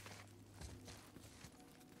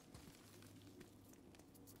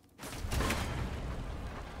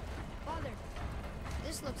 Father,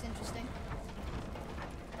 this looks interesting.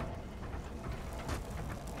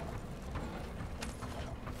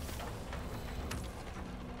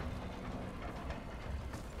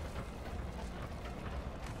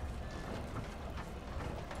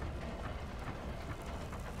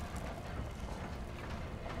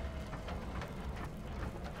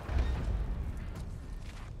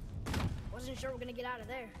 Wasn't sure we're gonna get out of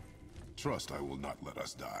there. Trust I will not let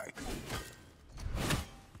us die.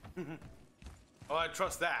 Oh, I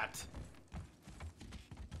trust that.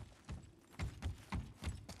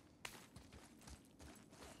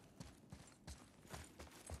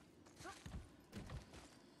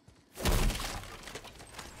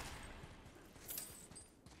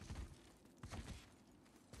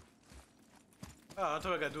 Oh, I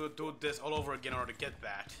thought I gotta do this all over again in order to get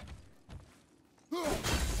that.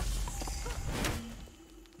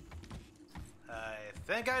 I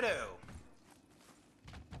think I do.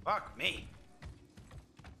 Fuck me.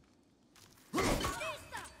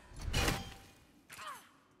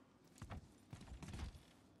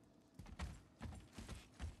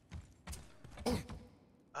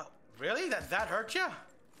 Oh, really? That hurt you?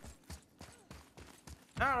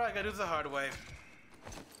 Alright, gotta do this the hard way.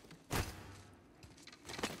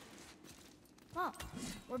 Oh,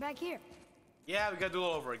 we're back here. Yeah, we gotta do it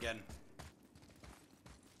all over again.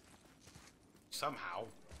 somehow.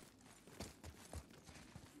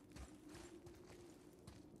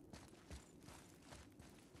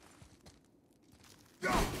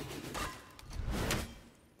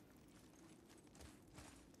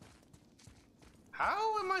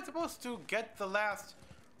 How am I supposed to get the last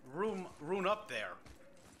rune up there?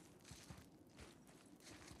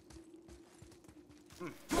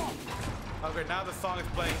 Okay, now the song is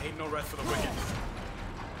playing Ain't No Rest for the Wicked.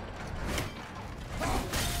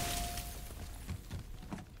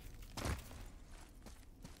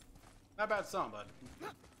 Not a bad song, bud.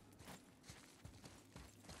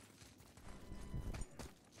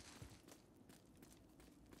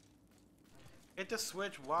 Hit the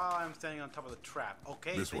switch while I'm standing on top of the trap.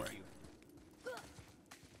 Okay, This thank way. you.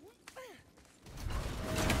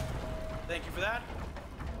 Thank you for that.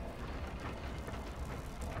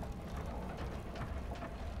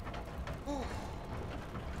 Ooh.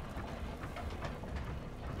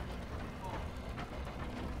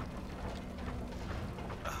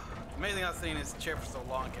 Amazing how staying in this chair for so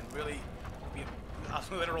long can really be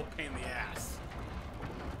a literal pain in the ass.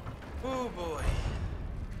 Oh boy.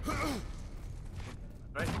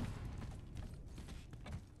 Right?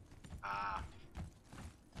 Ah.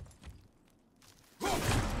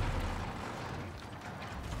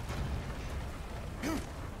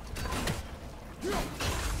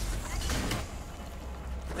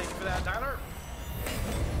 Thank you for that, Tyler.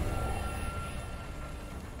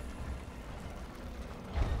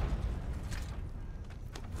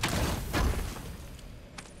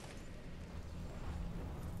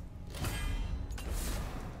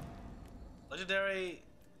 Legendary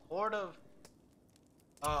Horde of...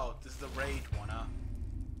 Oh, this is the rage one, huh?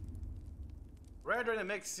 Rare that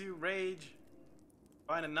makes you rage.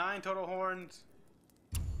 Find a 9 total horns.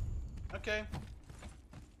 Okay.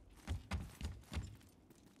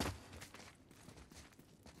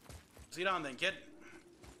 Proceed on then, kid.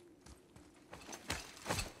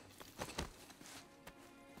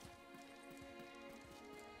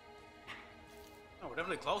 Oh, we're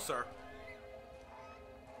definitely closer.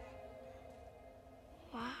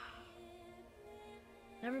 Wow.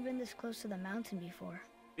 Never been this close to the mountain before.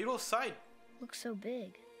 Beautiful sight. Looks so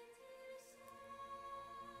big.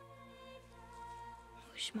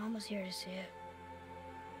 Wish Mom was here to see it.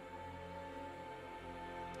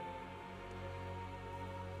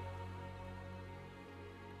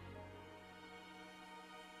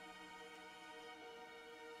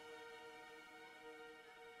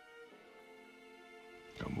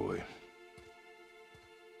 Come, boy.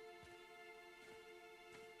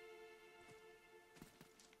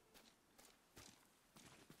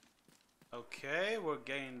 Okay, we're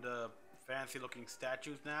getting the fancy looking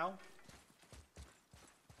statues now.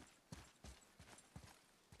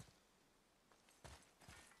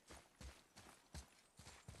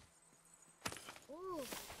 Ooh,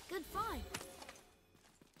 good find.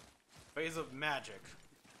 Phase of magic.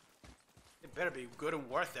 It better be good and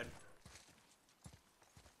worth it.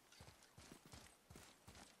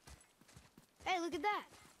 Hey, look at that.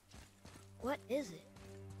 What is it?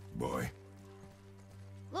 Boy.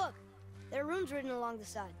 Look, there are runes written along the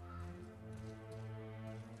side.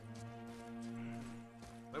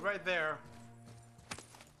 Look right there.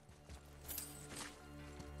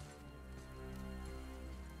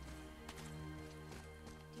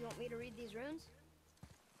 Do you want me to read these runes?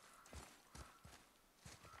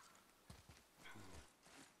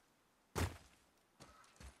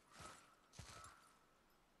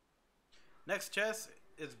 Next chest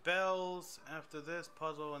is bells. After this,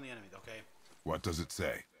 puzzle and the enemies. Okay. What does it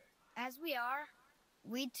say? As we are,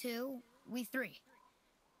 we two, we three.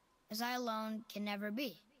 As I alone can never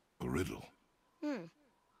be. A riddle.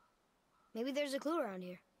 Maybe there's a clue around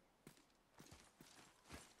here.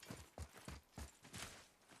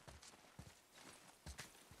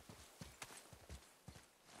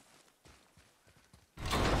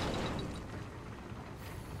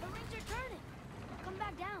 The rings are turning. Come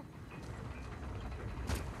back down.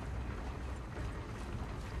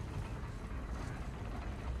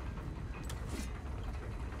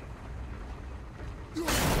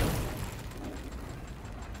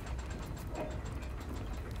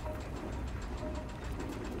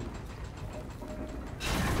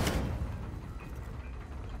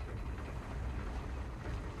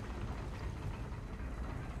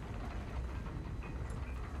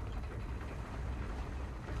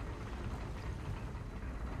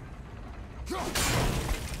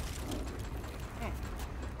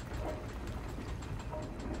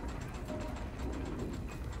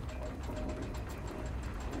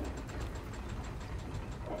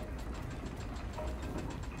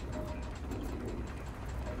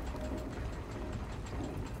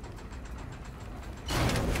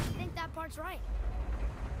 Bart's right.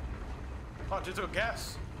 Oh, just a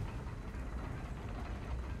guess.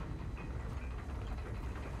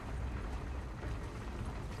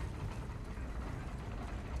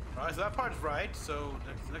 Alright, so that part's right. So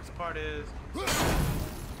the next part is.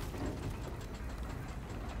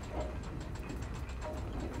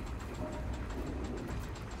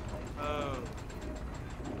 Oh.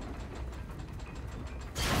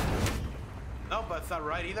 No, but it's not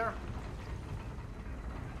right either.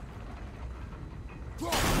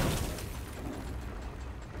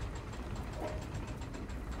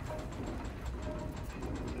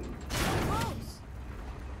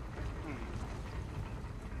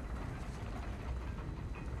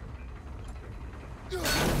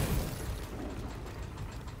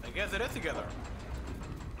 I guess it is together.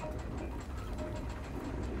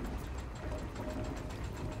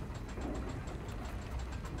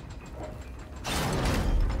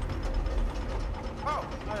 Oh,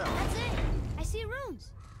 yeah. That's it. I see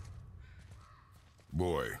runes.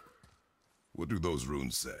 Boy, what do those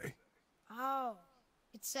runes say? Oh,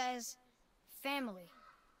 it says family.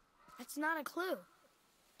 That's not a clue.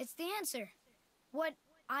 It's the answer. What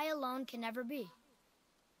I alone can never be.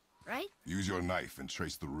 Right? Use your knife and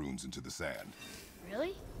trace the runes into the sand.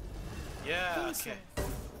 Really? Yeah, Think so. okay.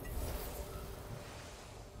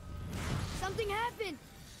 Something happened.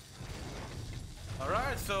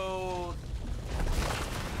 Alright, so.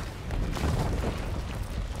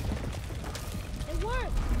 It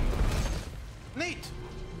worked. Neat!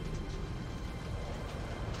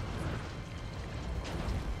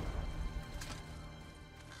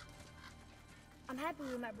 I'm happy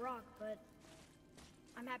we met Brock, but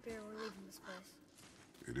I'm happier we're leaving this place.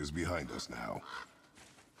 It is behind us now.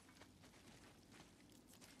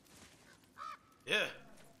 Yeah.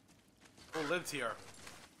 Who lived here?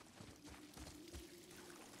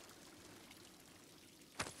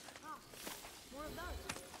 Oh, more of those.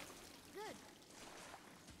 Good.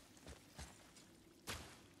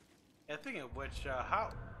 Yeah, thinking of which,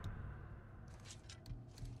 how?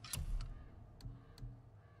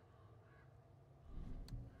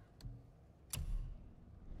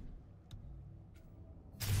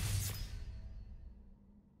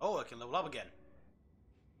 Oh, I can level up again.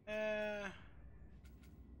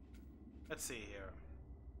 Let's see here.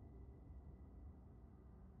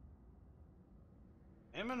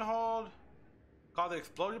 Aim and hold. Cause the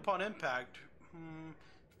explosion upon impact.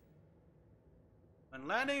 When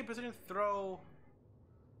landing, position throw.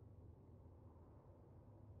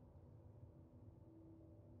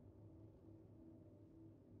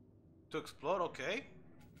 To explode, okay.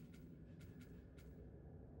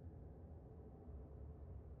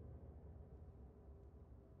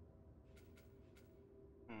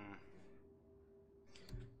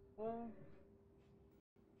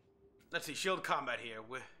 Let's see, shield combat here.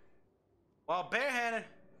 While barehanded.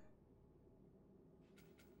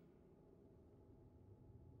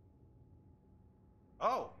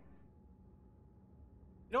 Oh.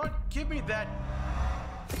 You know what? Give me that.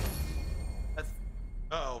 That's.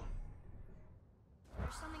 Uh-oh.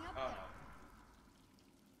 There's something up Oh there. no.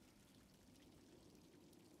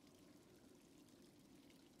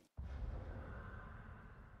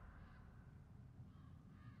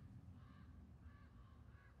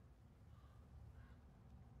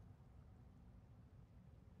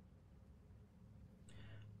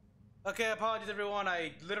 Okay, apologies everyone.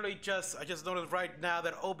 I just noticed right now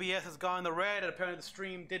that OBS has gone in the red and apparently the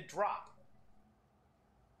stream did drop.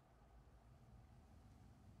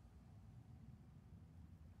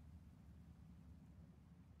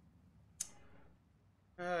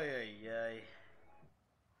 Ay, ay, ay.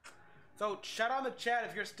 So, shout out in the chat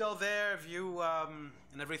if you're still there, if you, and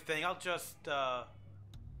everything. I'll just,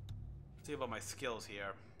 see about my skills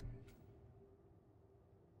here.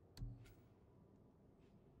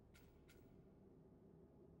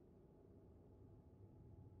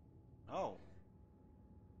 Oh.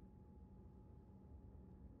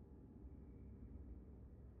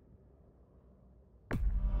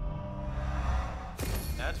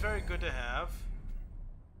 That's very good to have.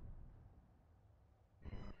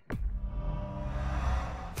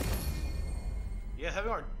 Yeah,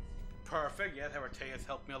 having our perfect. Yeah, having our Tejas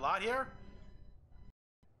helped me a lot here.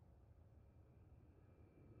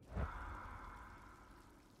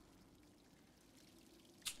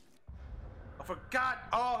 I forgot.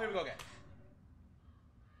 Oh, here we go again.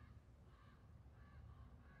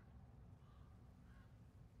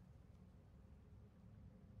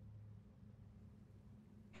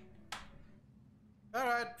 All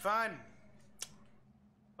right, fine.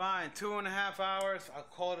 Fine, 2.5 hours. I'll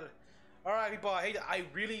call it. All right, people. I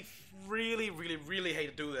really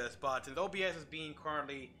hate to do this, but since OBS is being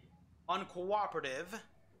currently uncooperative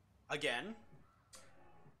again,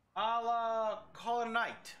 I'll call it a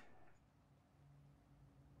night.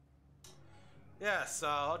 Yes,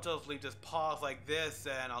 I'll just leave this pause like this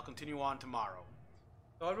and I'll continue on tomorrow.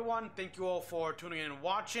 So everyone, thank you all for tuning in and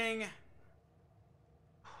watching.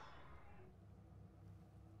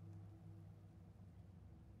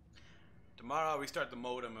 Tomorrow I'll restart the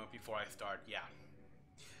modem before I start, yeah.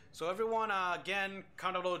 So everyone, again,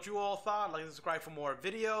 comment below what you all thought, like and subscribe for more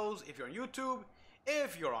videos if you're on YouTube.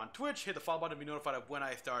 If you're on Twitch, hit the follow button to be notified of when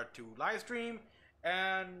I start to live stream.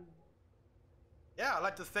 And yeah, I'd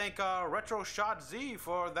like to thank Retro Shot Z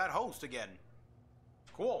for that host again.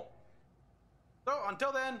 Cool. So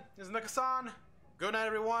until then, this is Mecha-san. Good night,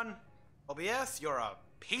 everyone. OBS, you're a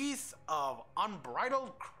piece of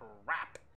unbridled crap.